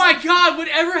like Oh this. my God,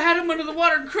 whatever had him under the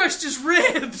water and crushed his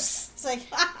ribs? It's like,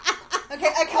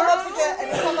 okay, I come up again,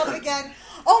 and I come up again.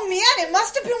 Oh man, it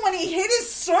must have been when he hit his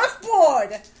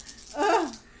surfboard.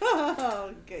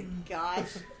 Oh, good gosh.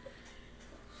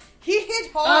 He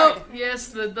hit hard. Oh, yes,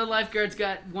 the lifeguards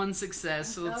got 1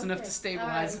 success, so that's enough Okay. to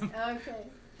stabilize All him. right. Okay.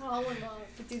 Call him up.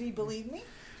 Did he believe me?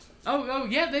 Oh,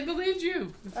 yeah, they believed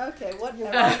you. Okay, what? You're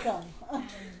welcome.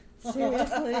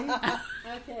 Seriously?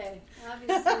 Okay.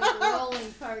 Obviously, the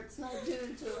rolling part's not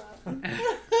doing too well.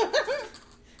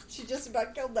 She just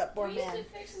about killed that poor We need man. to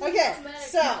fix this Okay, cosmetic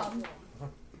so problem.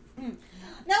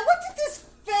 now what did this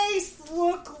face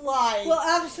look like? Well,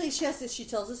 obviously, she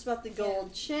tells us about the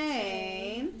gold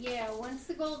chain. Yeah, once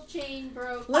the gold chain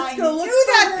broke. Let's I go look knew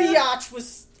for that her. biatch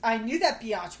was. I knew that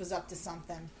biatch was up to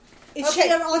something. Is she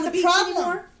ever on but the beach problem,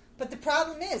 anymore? But the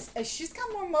problem is, she's got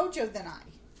more mojo than I.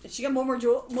 She got more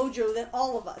mojo than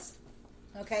all of us.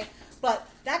 Okay, but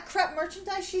that crap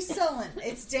merchandise she's selling,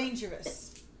 it's dangerous.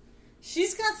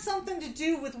 She's got something to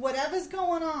do with whatever's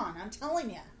going on. I'm telling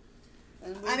you.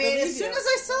 And we I mean, believe as soon you. as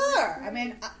I saw her, I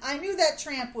mean, I knew that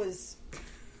tramp was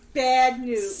Bad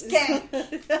news. skank.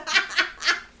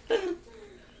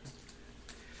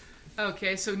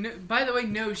 Okay, so no, by the way,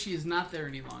 no, she is not there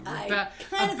any longer. I About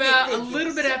kinda about a think they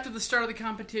little just- bit after the start of the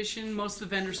competition, most of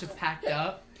the vendors have packed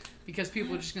up because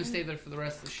people are just going to stay there for the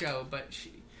rest of the show. But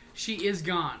she is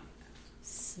gone.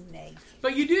 Snake.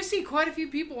 But you do see quite a few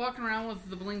people walking around with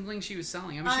the bling bling she was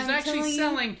selling. I mean, she's I'm actually telling you.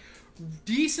 selling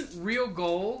decent real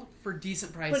gold for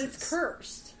decent prices. But it's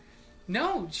cursed.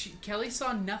 No, Kelly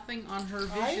saw nothing on her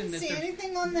vision. I didn't that see there-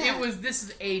 anything on that. This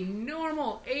is a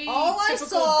normal, All I atypical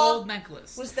saw gold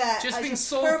necklace. was that just I being just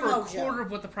sold her for a mojo. quarter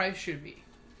of what the price should be.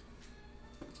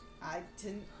 I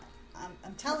didn't.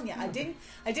 I'm telling you, I didn't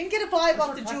get a vibe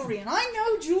off the jewelry, and I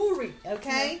know jewelry.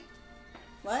 Okay.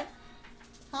 What?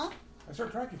 Huh? I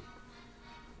start tracking.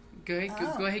 Go ahead.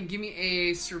 Oh. Go ahead and give me a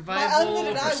My survival.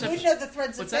 unlimited eye perception. would know the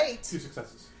threads What's of that? fate. 2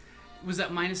 successes. Was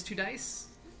that minus 2 dice?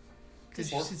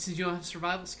 Because Four. since you don't have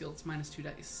survival skill, it's minus 2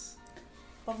 dice.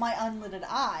 But my unlimited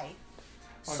eye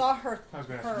saw her I was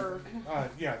going to her ask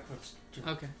you. Yeah, that's 2.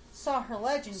 Okay. saw her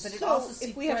legend, but it So, also sees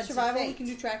if we have threads of survival, we fate. can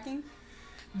do tracking.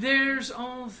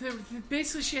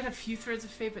 Basically she had a few threads of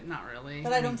fate, but not really.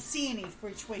 But I don't see any for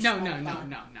each way. No.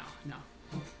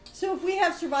 So if we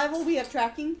have survival, we have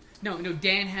tracking. No,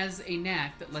 Dan has a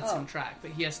knack that lets Oh. him track,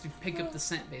 but he has to pick up the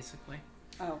scent, basically.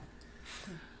 Oh.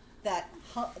 That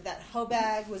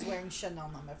Hobag was wearing Chanel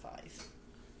number 5.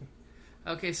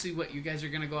 Okay, so what, you guys are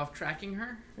going to go off tracking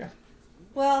her? Yeah.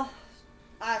 Well,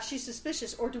 she's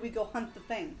suspicious. Or do we go hunt the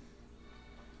thing?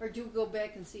 Or do we go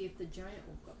back and see if the giant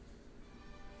will go?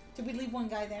 Did we leave one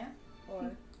guy there? Or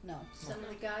no? Some of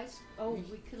the guys? Oh,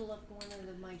 we could have left one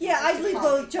of my Yeah, guys. I'd leave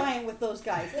the giant with those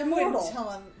guys. They're I wouldn't mortal. tell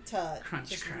him to Crunch,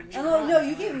 just crunch. Oh no,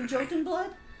 you gave him Jotun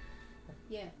blood?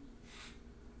 Yeah.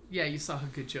 Yeah, you saw how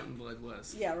good Jotun blood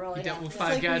was. Yeah, really. He dealt with It's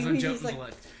 5 like guys when on he's Jotun like-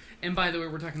 blood. And by the way,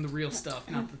 we're talking the real stuff,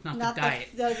 not the Not diet.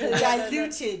 The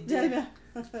diluted.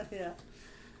 yeah.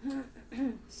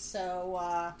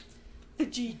 So, The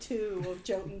G2 of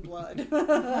Jotun blood.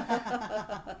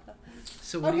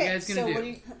 So what are you guys going to do? what do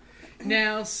you,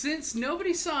 Now, since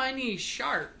nobody saw any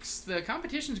sharks, the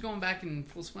competition's going back in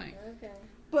full swing. Okay.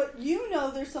 But you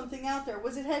know there's something out there.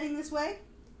 Was it heading this way?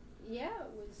 Yeah, it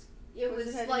Was it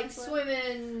was heading like this way?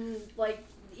 swimming, like,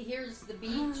 here's the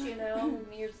beach, you know, and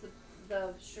here's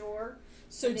the shore.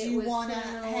 so And do it you was want to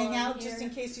swimming hang along out just here.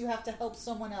 in case you have to help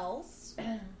someone else?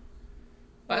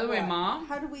 By the Or way, what? Mom,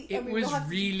 How do we? it was we'll have to-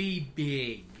 really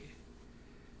big.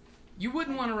 You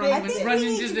wouldn't want to I run, think run we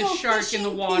need into to the go shark in fishing, the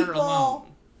water people. alone.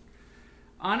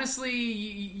 Honestly,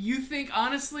 you think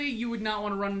you would not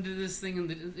want to run into this thing in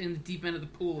the deep end of the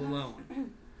pool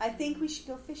alone. I think we should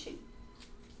go fishing.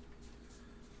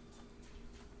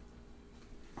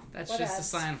 That's What just a else?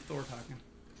 sign of Thor talking.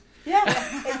 Yeah,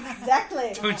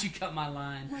 exactly. Don't you cut my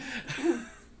line.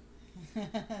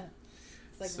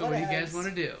 It's like, So what do you guys else? want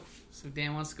to do? So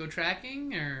Dan wants to go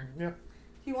tracking, or Yeah.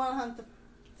 You want to hunt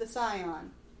the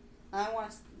scion. I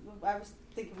was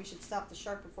thinking we should stop the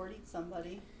shark before it eats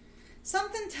somebody.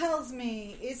 Something tells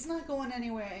me it's not going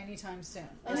anywhere anytime soon.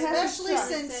 It has Especially to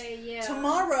start. since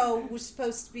tomorrow was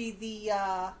supposed to be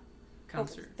the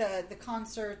concert? the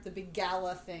concert, the big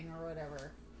gala thing or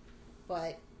whatever.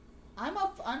 But I'm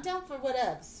down for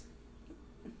whatevs.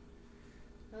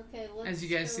 Okay, let's As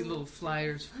you guys see go. little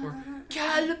flyers for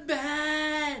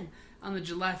Caliban on the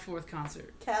July 4th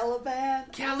concert. Caliban.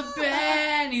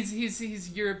 Caliban!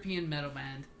 He's European metal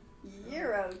band.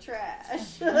 Euro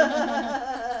trash. Okay,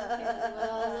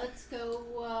 well, let's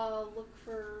go look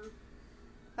for.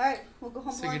 Alright, we'll go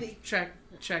home So you Blondie.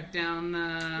 could track down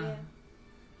Yeah.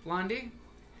 Blondie.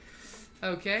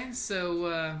 Okay,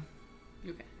 so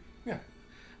you okay? Yeah.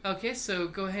 Okay, so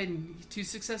go ahead and 2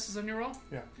 successes on your roll.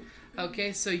 Yeah.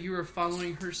 Okay, so you were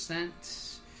following her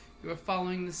scent. You were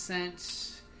following the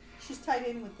scent. She's tied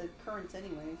in with the currents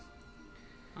anyways.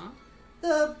 Huh?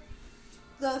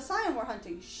 The scion we're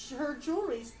hunting, her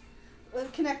jewelry's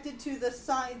connected to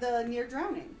the near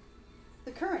drowning.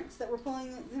 The currents that were pulling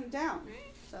him down.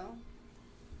 So,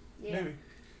 Yeah. Maybe.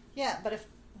 Yeah, but if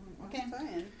okay.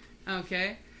 scion.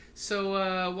 Okay,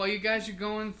 so while you guys are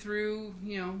going through,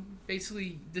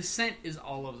 basically the scent is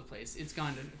all over the place. It's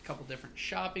gone to a couple different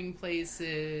shopping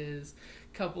places,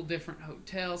 couple different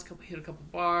hotels, hit a couple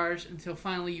bars, until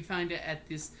finally you find it at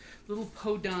this little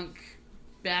podunk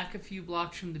back a few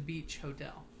blocks from the beach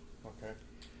hotel. Okay.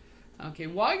 Okay,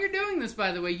 while you're doing this,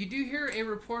 by the way, you do hear a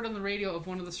report on the radio of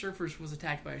one of the surfers was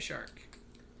attacked by a shark.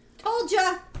 Told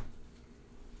ya!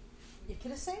 You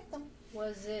could have saved them.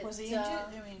 Was it? Was he injured?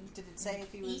 I mean, did it say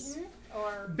if he was? Eaten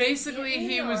or Basically, bitten,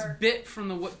 he was or- bit from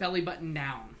the belly button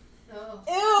down. Oh.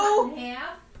 Ew! Cut in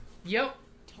half? Yep.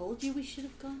 Told you we should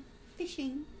have gone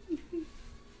fishing.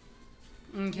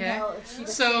 Okay. No, if she'd have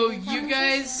So saved the you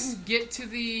guys conversation. get to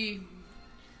the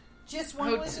Just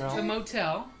one was the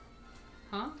motel.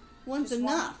 Huh? One's Just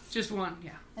one? enough. Just one,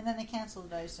 yeah. and then they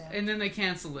canceled it, I assume. And then they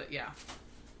canceled it, yeah.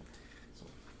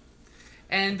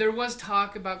 And there was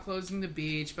talk about closing the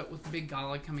beach, but with the big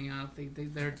gala coming up,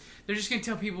 they're just going to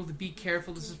tell people to be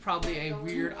careful. This is probably a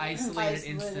weird, isolated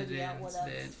incident. yeah, whatever.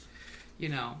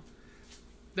 That,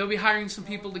 they'll be hiring some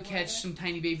people to catch some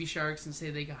tiny baby sharks and say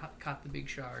they caught the big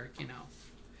shark. Go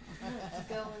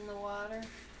in the water.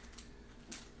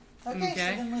 Okay, so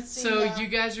Okay. then let's see. So you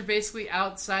guys are basically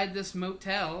outside this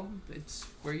motel. It's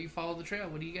where you follow the trail.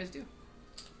 What do you guys do?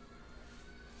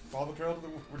 Follow the trail to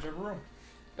whichever room.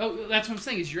 Oh, that's what I'm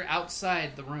saying. Is you're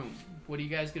outside the room. What are you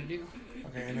guys gonna do?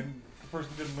 Okay, and then the person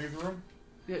didn't leave the room?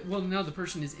 Yeah, well, no, the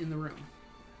person is in the room.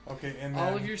 Okay, and then...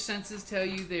 All of your senses tell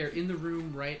you they are in the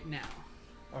room right now.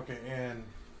 Okay, and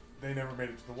they never made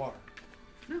it to the water.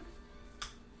 No.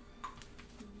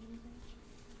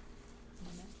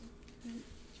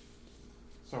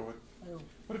 So it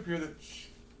would appear that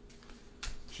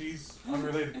she's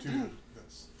unrelated to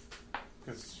this.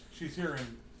 Because she's here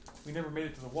and we never made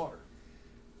it to the water.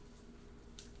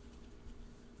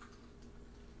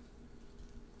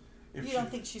 If You she- don't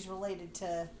think she's related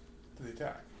to... to the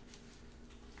attack.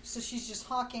 So she's just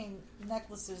hawking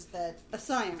necklaces that... A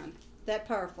scion. That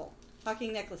powerful.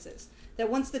 Hawking necklaces. That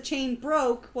once the chain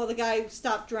broke, well, the guy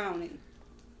stopped drowning.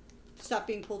 Stopped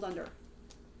being pulled under.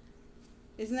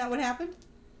 Isn't that what happened?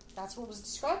 That's what was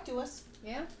described to us.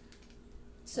 Yeah.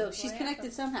 So That's she's what connected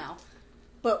happened. somehow.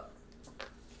 But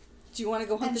do you want to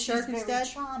go hunt And the shark she's instead? very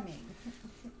charming.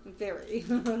 Very.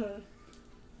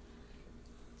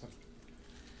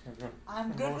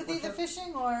 I'm good with either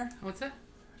fishing or... What's that?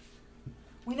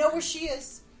 We know where she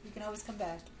is. We can always come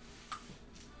back.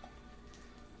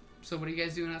 So what are you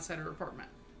guys doing outside her apartment?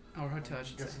 Or hotel, I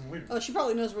should say. Oh, she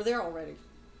probably knows we're there already.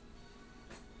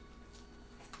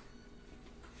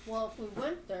 Well, if we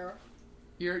went there,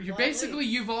 You're Why basically,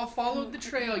 you've all followed the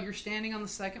trail. You're standing on the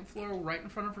second floor right in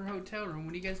front of her hotel room.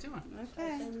 What are you guys doing? I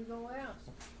Okay. say we go out.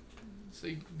 So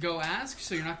you go ask?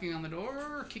 So you're knocking on the door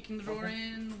or kicking the door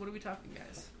in? What are we talking,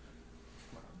 guys?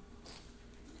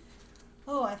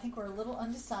 Oh, I think we're a little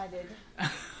undecided.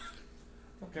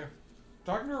 Okay.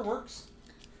 Talking to her works.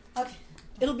 Okay.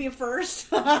 It'll be a first.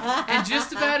 And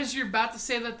just about as you're about to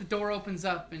say that, the door opens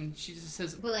up and she just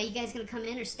says, Well, are you guys gonna come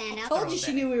in or stand out? Told you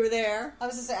she knew we were there. I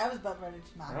was going to say, I was about ready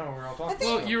to knock. No, we're all I talking.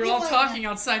 think- well, you were We all might talking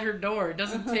outside her door. It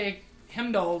doesn't take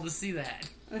Hemdall to see that.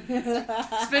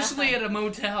 Especially at a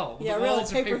motel. Yeah, the real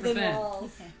walls are paper paper thin thin.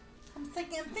 walls. I'm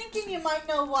thinking you might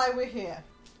know why we're here.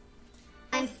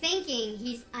 I'm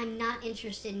thinking I'm not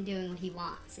interested in doing what he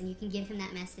wants, and you can give him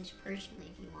that message personally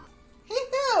if you want. He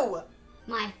who?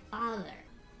 My father.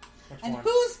 Which And one?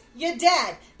 who's your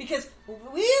dad? Because we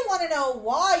want to know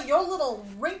why your little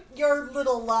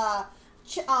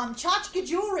tchotchke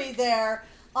jewelry there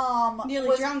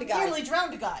Nearly drowned a guy. Nearly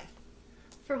drowned a guy.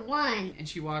 For one, And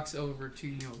she walks over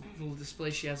to, the little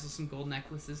display she has with some gold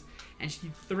necklaces, and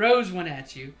she throws one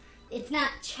at you. it's not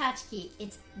tchotchke,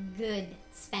 it's good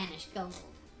Spanish gold.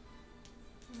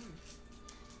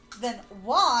 Then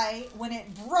why, when it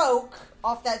broke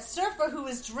off that surfer who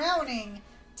was drowning,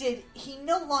 did he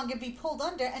no longer be pulled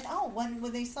under? And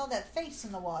when they saw that face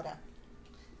in the water,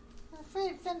 a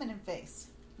very feminine face.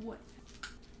 What?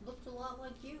 Looked a lot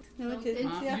like you. No, it Don't didn't. think-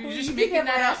 Mom, Yeah, you're we- just we making never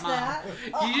that up, asked Mom. that.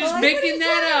 You're just what making are you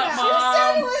that talking up,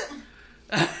 about? Mom.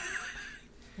 You said it was...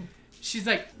 She's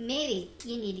like, Maybe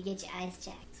you need to get your eyes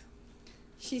checked.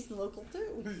 She's local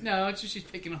too. no, it's just she's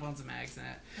picking up on some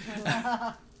accent.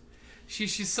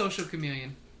 She's social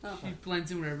chameleon. Oh. She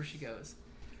blends in wherever she goes.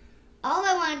 All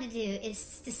I wanted to do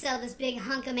is to sell this big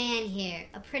hunk of man here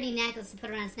a pretty necklace to put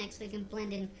around his neck so he can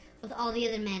blend in with all the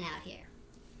other men out here.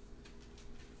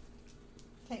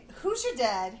 Okay, who's your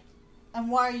dad, and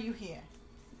why are you here?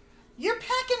 You're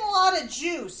packing a lot of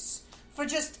juice for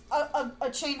just a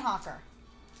chain hawker.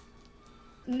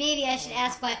 Maybe I should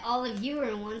ask why all of you are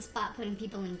in one spot putting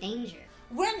people in danger.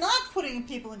 We're not putting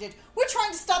people in danger. We're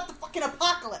trying to stop the fucking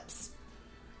apocalypse.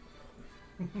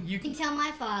 You You can tell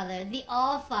my father, the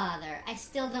All-Father, I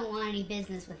still don't want any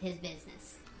business with his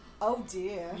business. Oh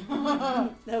dear.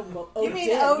 No, well, You mean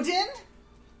Odin?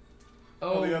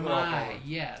 Oh the other my, All-Father.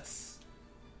 yes.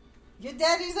 Your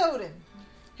daddy's Odin.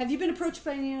 Have you been approached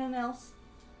by anyone else?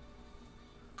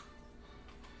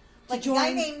 Like a join-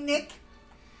 guy named Nick.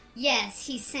 Yes,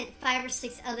 he sent 5 or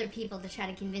 6 other people to try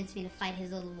to convince me to fight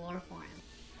his little war for him.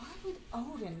 Why would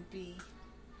Odin be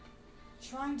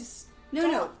trying to stop?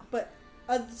 No, but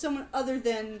someone other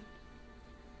than.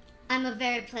 I'm a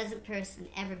very pleasant person.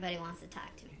 Everybody wants to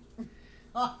talk to me.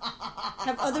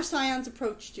 Have other scions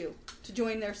approached you to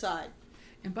join their side?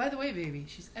 And by the way, baby,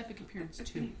 she's epic appearance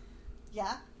too.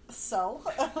 Yeah. So.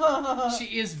 She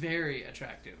is very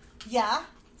attractive. Yeah.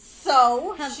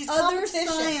 So. Have She's other competition.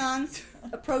 scions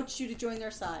approached you to join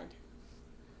their side?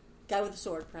 Guy with a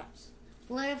sword, perhaps.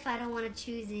 What if I don't want to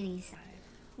choose any side?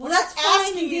 Well, We're that's not fine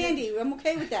asking and you to- dandy. I'm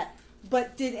okay with that.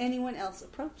 But did anyone else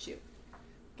approach you?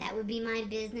 That would be my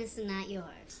business and not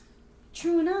yours.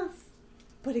 True enough.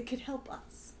 But it could help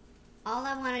us. All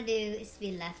I want to do is to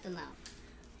be left alone.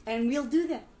 And we'll do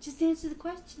that. Just answer the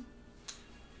question.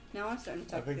 Now I'm starting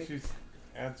to I talk think big. she's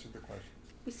answered the question.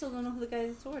 We still don't know who the guy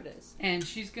with the sword is. And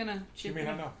she's gonna She may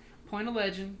not know. point a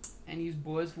legend and use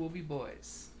boys will be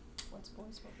boys. What's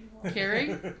boys will be boys?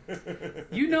 Carrie,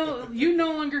 you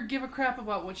no longer give a crap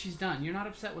about what she's done. You're not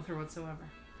upset with her whatsoever.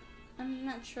 I'm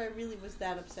not sure I really was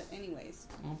that upset anyways.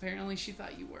 Well, apparently she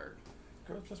thought you were.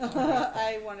 Girl, just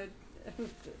I wanted...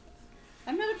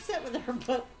 I'm not upset with her,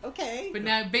 but okay. But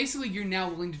now, basically, you're now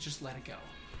willing to just let it go.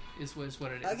 Is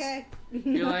what it is. Okay.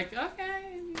 You're like,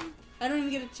 okay. I don't even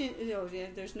get a chance... Oh, yeah,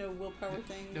 there's no willpower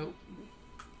thing. Nope.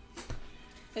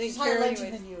 I didn't She's higher care legend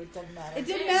anyways. than you. It doesn't matter. It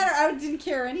didn't matter. I didn't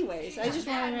care anyways. I just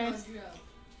wanted to... It's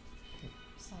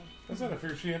like, That's not. I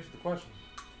figure she answered the question.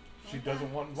 She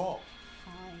doesn't want involved.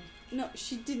 fine. No,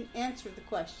 she didn't answer the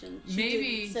question. She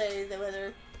Maybe- didn't say that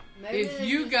whether... If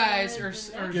you guys are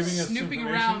Giving us snooping information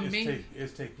around, is, maybe,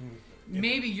 is taking.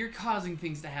 maybe you're causing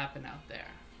things to happen out there.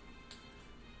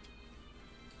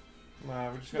 We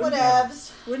just got in town.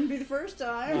 Whatevs. Wouldn't be the first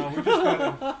time. We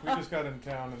just got in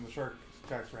town and the shark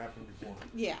attacks were happening before.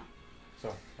 Yeah. So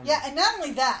I mean, Yeah, and not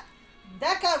only that,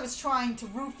 that guy was trying to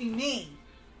roofie me.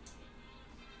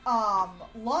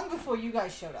 Long before you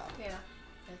guys showed up. Yeah,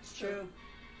 that's True.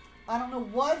 I don't know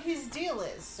what his deal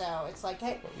is, so it's like,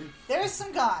 hey, but we there's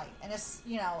some guy, and it's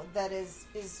that is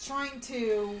trying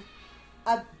to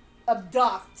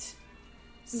abduct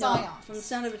No, scions. from the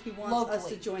sound of it, he wants us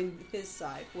Locally. to join his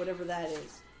side, whatever that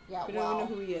is. Yeah, We don't well, even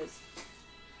know who he is.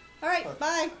 All right,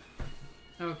 bye.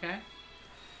 Okay. At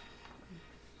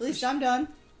least I'm done.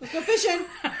 Let's go fishing.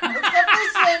 let's go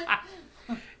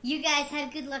fishing. You guys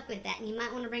have good luck with that, and you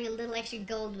might want to bring a little extra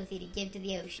gold with you to give to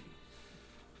the ocean.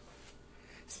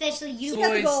 Especially you, She got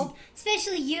the Boys. gold.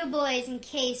 especially you boys, in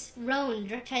case Roan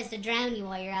tries to drown you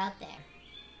while you're out there.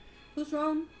 Who's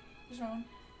wrong? What's wrong?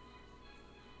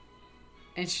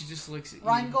 And she just looks at you.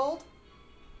 Rheingold?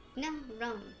 No,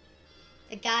 Roan,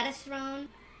 the goddess Roan.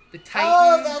 The Titan.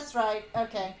 Oh, that's right.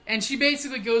 Okay. And she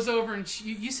basically goes over and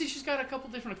you see she's got a couple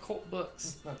different occult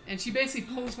books. And she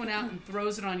basically pulls one out and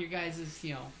throws it on your guys'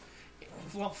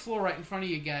 floor right in front of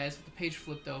you guys with the page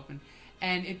flipped open.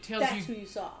 And it tells That's who you you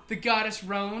saw. the goddess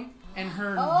Roan and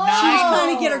her She's nine...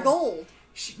 trying to get her gold.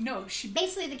 She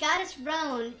Basically, the goddess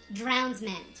Roan drowns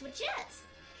men. That's what she does.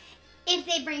 If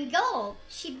they bring gold,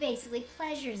 she basically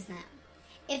pleasures them.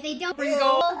 If they don't bring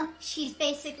gold, she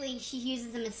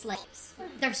uses them as slaves.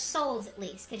 Their souls, at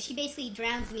least, because she basically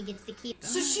drowns them and gets to keep them.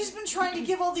 So she's been trying to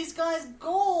give all these guys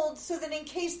gold so that in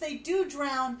case they do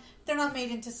drown, they're not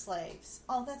made into slaves.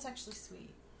 Oh, that's actually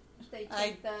sweet. They I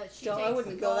take she don't- I takes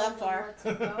wouldn't the go that gold far.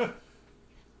 and lets it go.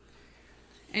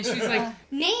 and she's like,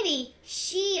 Maybe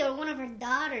she or one of her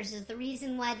daughters is the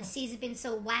reason why the seas have been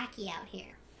so wacky out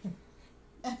here.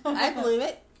 I believe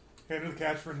it. hand her the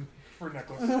cash for a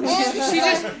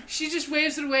necklace. she just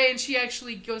waves it away and she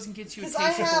actually goes and gets you a Because I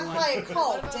taste of have the high wine.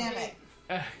 occult, What damn about it.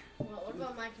 Well, what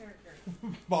about my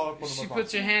character? Ball, put it in She my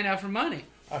puts her pocket. hand out for money.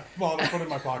 Ball, put it in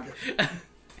my pocket.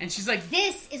 And she's like,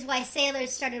 This is why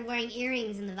sailors started wearing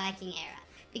earrings in the Viking era.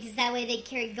 Because that way they'd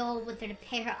carry gold with her to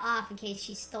pay her off in case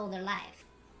she stole their life.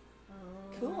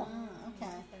 Cool. Oh,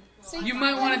 okay. See, You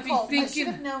might wanna be occult. I should thinking-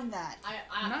 have known that.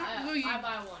 I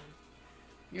buy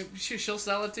one. she'll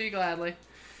sell it to you gladly.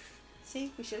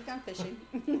 See, we should have gone fishing.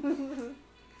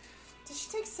 Did she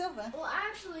take silver? Well,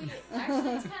 actually, it's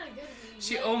kind of good. We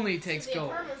She went only to takes the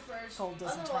gold. apartment first. Gold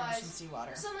doesn't tarnish in Otherwise,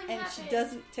 seawater. if something And happened, she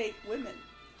doesn't take women.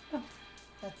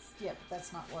 But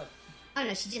that's not what. Oh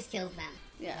no, she just kills them.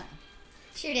 Yeah.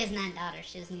 She has 9 daughters,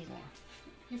 she doesn't need more.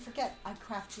 You forget, I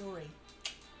craft jewelry.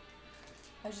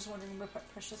 I was just wondering what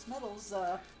precious metals.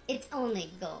 It's only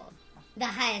gold. The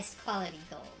highest quality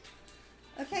gold.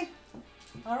 Okay.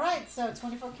 All right, so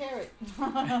 24 karat.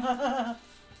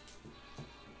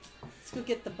 Let's go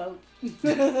get the boat.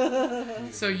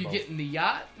 So you get in the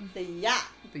yacht? The yacht.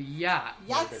 The yacht.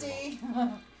 Yahtzee.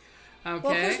 Well, first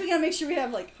Okay. we gotta make sure we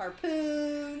have like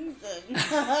harpoons and,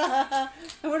 and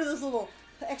what are those little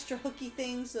extra hooky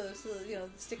things? Those the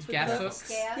sticks with Gas the hooks. hooks.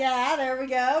 gas. Yeah, there we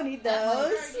go. Need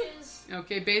those. Charges.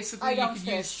 Okay, basically I you don't could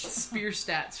fish. use spear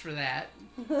stats for that.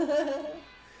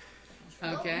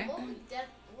 Okay. What would depth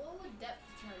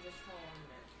charges fall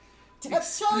under?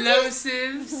 Depth charges?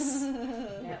 Explosives.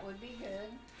 That would be good.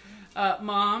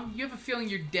 Mom, you have a feeling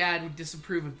your dad would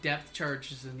disapprove of depth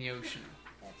charges in the ocean.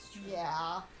 That's true.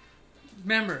 Yeah.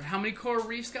 Remember, how many coral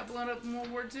reefs got blown up in World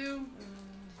War II?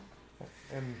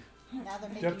 And Now they're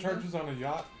making depth charges on a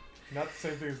yacht, not the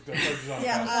same thing as depth charges on a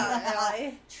Yeah.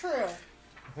 boat.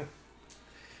 True.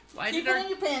 Why Keep did it in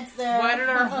your pants there. Why did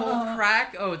our hull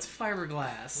crack? Oh, it's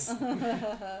fiberglass.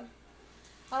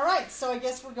 All right, so I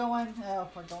guess we're going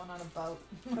on a boat.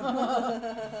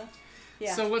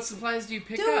 Yeah. So what supplies do you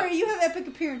pick Don't up? worry, you have epic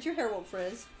appearance. Your hair won't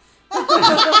frizz.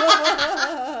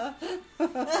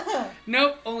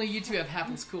 Nope, only you two have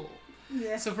happens cool.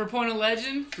 Yeah. So for Point of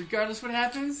Legend, regardless what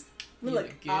happens, We you look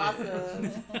good.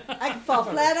 awesome. I can fall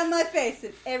flat on my face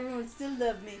and everyone still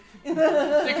love me. There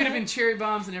could have been cherry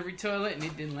bombs in every toilet and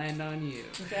it didn't land on you.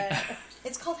 Okay.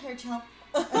 It's called hair jump.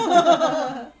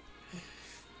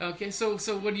 Okay, so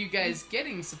what are you guys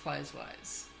getting supplies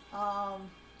wise?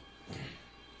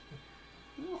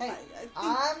 Hey, I think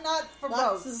I'm not for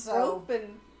lots both, of so rope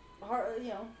and, why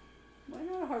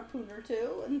not a harpoon or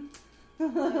two and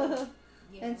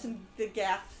and some the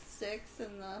gaff sticks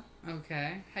and the.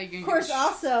 Okay, how you gonna? Of course, get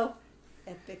also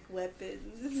epic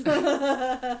weapons.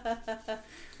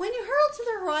 When you hurl to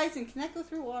the horizon, can that go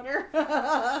through water?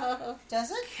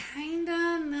 does it?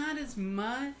 Kinda, not as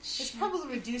much. It's probably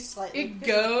reduced slightly. It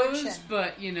because of the goes, friction.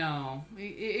 but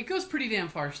it goes pretty damn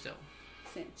far still.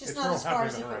 Just It's not real as far happy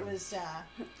as the if it horizon.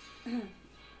 was.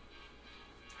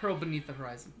 Hurl beneath the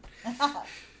horizon.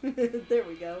 There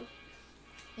we go.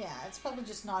 Yeah, it's probably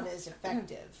just not as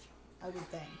effective, I would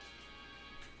think.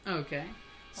 Okay,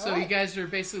 so Alright. you guys are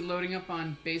basically loading up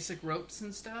on basic ropes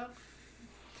and stuff.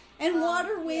 And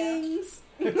water wings.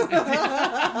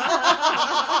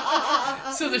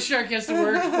 So the shark has to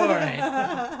work for it.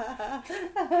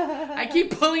 I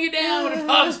keep pulling it down when it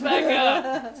pops back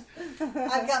up.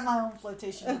 I've got my own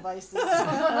flotation devices.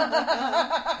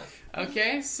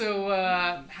 Okay, so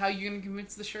how are you going to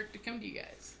convince the shark to come to you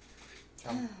guys?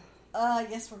 I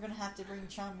guess we're gonna have to bring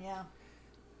Chum, yeah.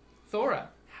 Thora,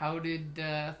 how did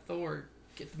Thor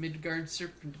get the Midgard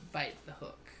serpent to bite the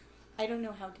hook? I don't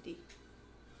know how did he.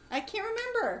 I can't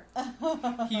remember.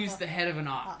 He used the head of an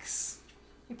ox.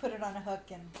 He put it on a hook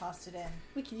and tossed it in.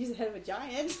 We can use the head of a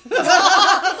giant.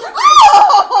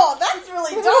 Oh, that's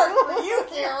really dark for you,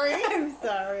 Carrie. I'm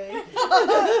sorry. Dang.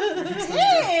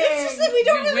 It's just that we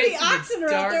don't We have went any to the oxen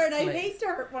around dark there, and I place. hate to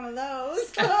hurt one of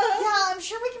those. Yeah, I'm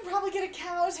sure we can probably get a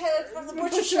cow's head from the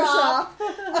butcher Butcher shop.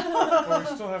 Well, we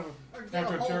still have Or a get a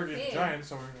whole counter-targeted pig. giant,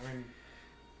 so I mean,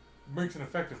 brings an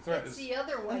effective threat. It's Is, the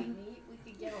other white meat.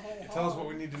 We could get a whole it tells us what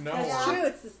we need to know. That's Yeah. true.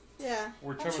 It's just, yeah.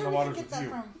 We're I'm chumming sure the we can waters get with that you.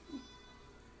 from.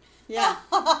 Yeah.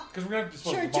 Because we're going to have to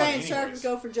dispose Sure, of the body giant shark anyways. would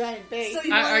go for giant bait. So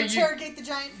you Are want to you- interrogate the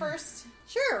giant first?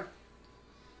 Sure.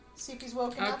 See if he's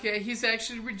woken up. Okay, he's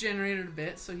actually regenerated a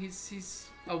bit, so he's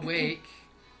awake.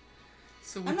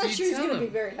 So what I'm do not you sure he's tell going to him?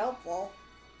 be very helpful.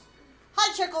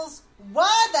 Hi, Chuckles.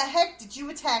 Why the heck did you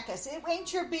attack us? It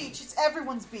ain't your beach. It's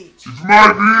everyone's beach. It's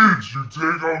my beach! You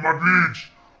take on my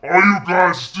beach! All you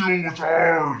guys steal what's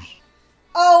ours!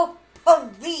 Oh,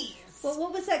 police! Well,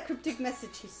 what was that cryptic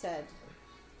message he said?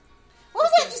 What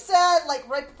was that you said, like,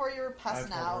 right before you were I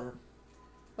passing told out? her.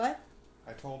 What?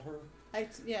 I told her.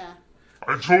 Yeah.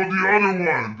 I told the other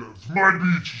one, it's my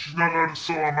beach, she's not allowed to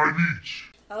sell on my beach.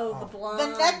 Oh, the blonde.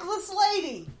 The necklace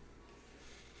lady.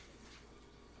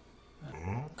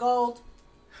 Gold.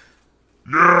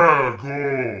 Yeah,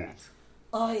 gold.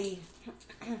 Oy.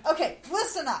 Okay,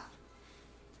 listen up.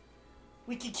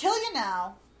 We can kill you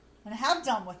now and have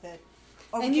done with it.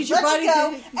 Or we And can use your let you body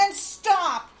go to- and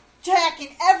stop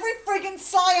attacking every friggin'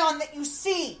 scion that you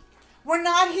see. We're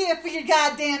not here for your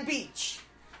goddamn beach.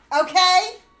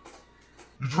 Okay?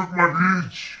 You took my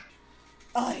beach.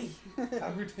 Oy.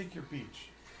 How'd we take your beach?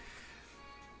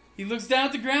 He looks down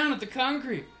at the ground at the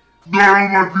concrete. Not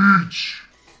on my beach.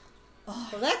 Well,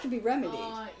 that could be remedied.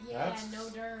 Yeah, That's- no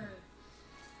dirt.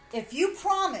 If you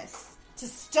promise to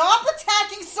stop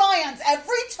attacking scions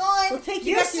every time We'll take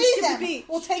you you back to your see stupid them, beach.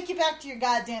 we'll take you back to your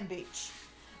goddamn beach.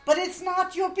 But it's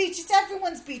not your beach, it's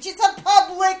everyone's beach. It's a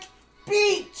public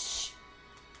beach.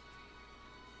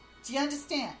 Do you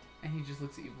understand? And he just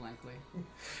looks at you blankly.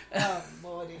 Oh,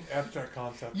 lordy. Abstract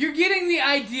concept. You're getting the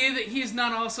idea that he is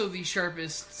not also the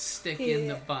sharpest stick in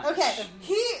the bunch. Okay,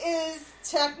 he is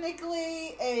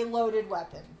technically a loaded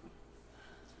weapon.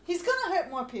 He's gonna hurt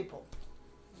more people.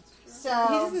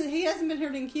 So He hasn't been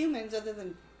hurting humans other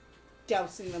than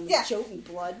dousing them with Yeah. Jotun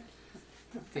blood.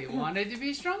 They wanted to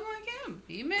be strong like him.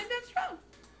 He made them strong.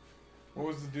 What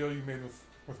was the deal you made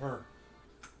with her?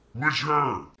 Which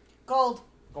her? gold,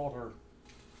 Gold her.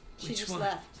 She Which just one?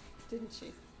 left, didn't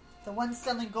she? the one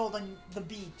selling gold on the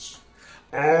beach.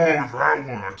 Oh, that one.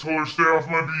 I told her to stay off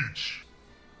my beach.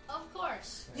 Of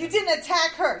course. You didn't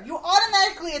attack her. You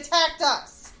automatically attacked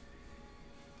us.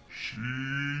 She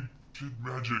did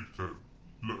magic that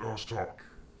let us talk.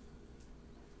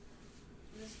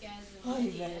 This guy's an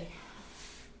idiot.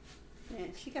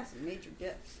 Man, she got some major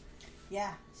gifts.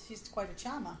 Yeah, she's quite a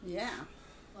charmer. Yeah.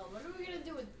 Well, what are we gonna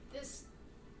do with this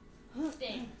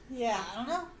thing? Yeah. I don't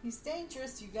know. He's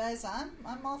dangerous, you guys. I'm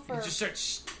all He for. just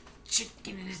starts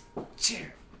shaking in his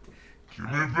chair. Give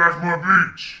me back my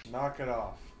beach. Knock it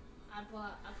off.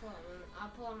 I'll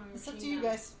pull on my It's up to machine you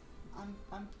gun. guys.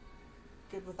 I'm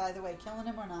good with either way, killing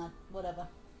him or not. Whatever.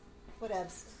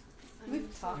 Whatevs.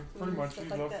 We've talked Pretty and much, stuff he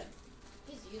like loved- that.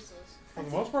 He's useless. For the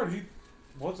most part, he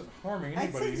wasn't harming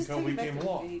I'd say anybody just until take we him back came to the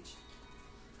along. beach.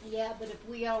 Yeah, but if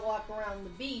we gotta walk around the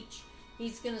beach,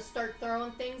 he's gonna start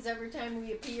throwing things every time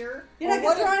we appear. You're not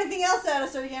going to throw anything else at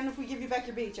us, again, if we give you back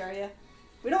your beach, are you?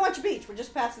 We don't want your beach. We're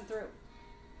just passing through.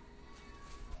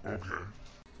 Okay.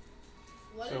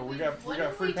 What So did we got what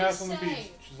free did we pass just on the say?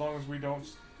 beach as long as we don't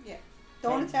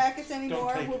Don't attack us don't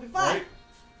anymore. take We'll it, be fine.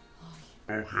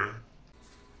 right? Okay.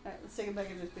 Alright, let's take him back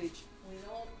into this beach. We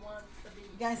don't want the beach.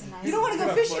 You guys are nice. You don't want to go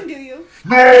Yeah, fishing, but- do you?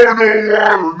 No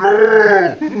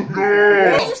water. Why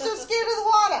No. are you so scared of the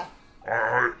water? I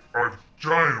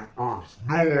giant earth.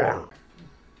 No water.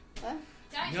 Huh?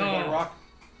 Guys, No. Rock.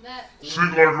 that Sink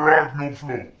like a rock, no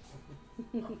flow.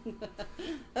 Okay.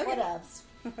 Whatevs.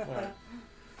 Alright.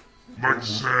 Like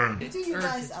sand. Do you Earth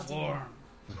guys? is I'll do warm.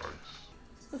 Nice.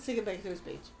 Let's take him back to his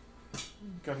beach.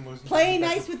 Got him loose. Play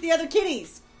nice with the other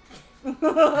kitties. And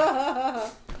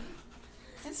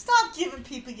stop giving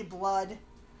people your blood.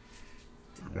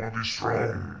 You want to be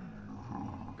strong.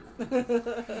 I don't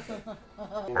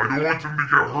want them to get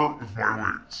hurt with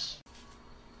my weights.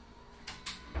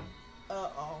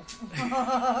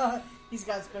 Uh-oh. He's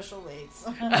got special weights.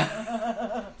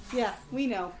 Yeah, we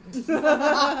know.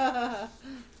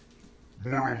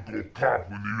 Mortals go pop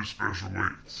when they use special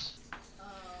weights.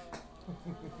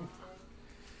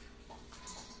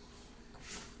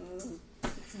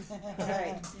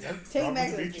 Alright. Yep, Take him drop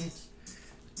back the to the beach. beach.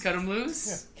 Cut him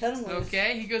loose. Cut him loose.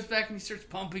 Okay, he goes back and he starts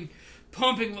pumping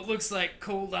what looks like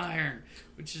cold iron,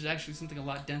 which is actually something a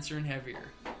lot denser and heavier.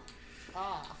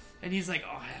 Ah. And he's like,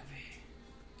 "Oh, happy."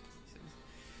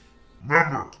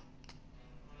 Remember,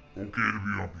 okay to be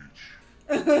on beach.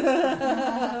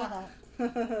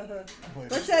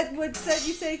 What's that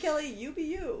you say, Kelly? You be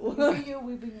you. We be you,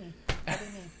 we be me. I'll be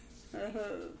me.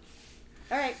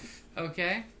 Alright.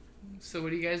 Okay, so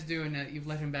what are you guys doing now that you've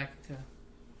let him back to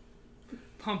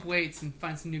pump weights and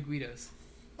find some new Guidos?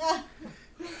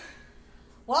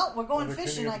 Well, we're going Are they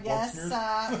fishing, cleaning I up the guess.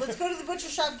 blood Let's go to the butcher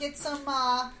shop, get some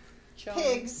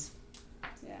pigs.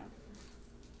 Yeah.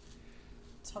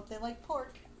 Let's hope they like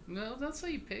pork. No, they'll sell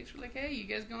you pigs. We're like, "Hey, you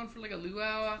guys going for like a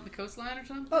luau out in the coastline or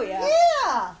something?" Oh, yeah.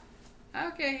 Yeah!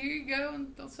 Okay, here you go,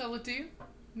 and they'll sell it to you.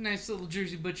 Nice little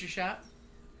Jersey butcher shop.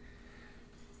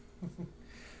 Now,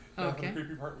 for Okay. the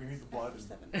creepy part, we need the blood and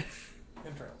 7.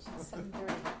 entrails.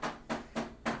 7:30.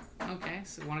 Okay,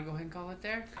 so want to go ahead and call it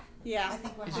there? Yeah. I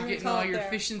think we're As We're you're gonna getting call all it your there.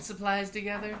 fishing supplies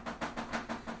together.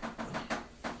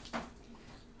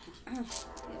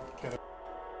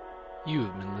 You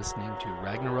have been listening to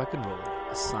Ragnarok and Roll,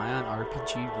 a Scion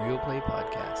RPG real play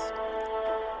podcast.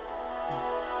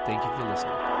 Thank you for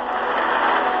listening.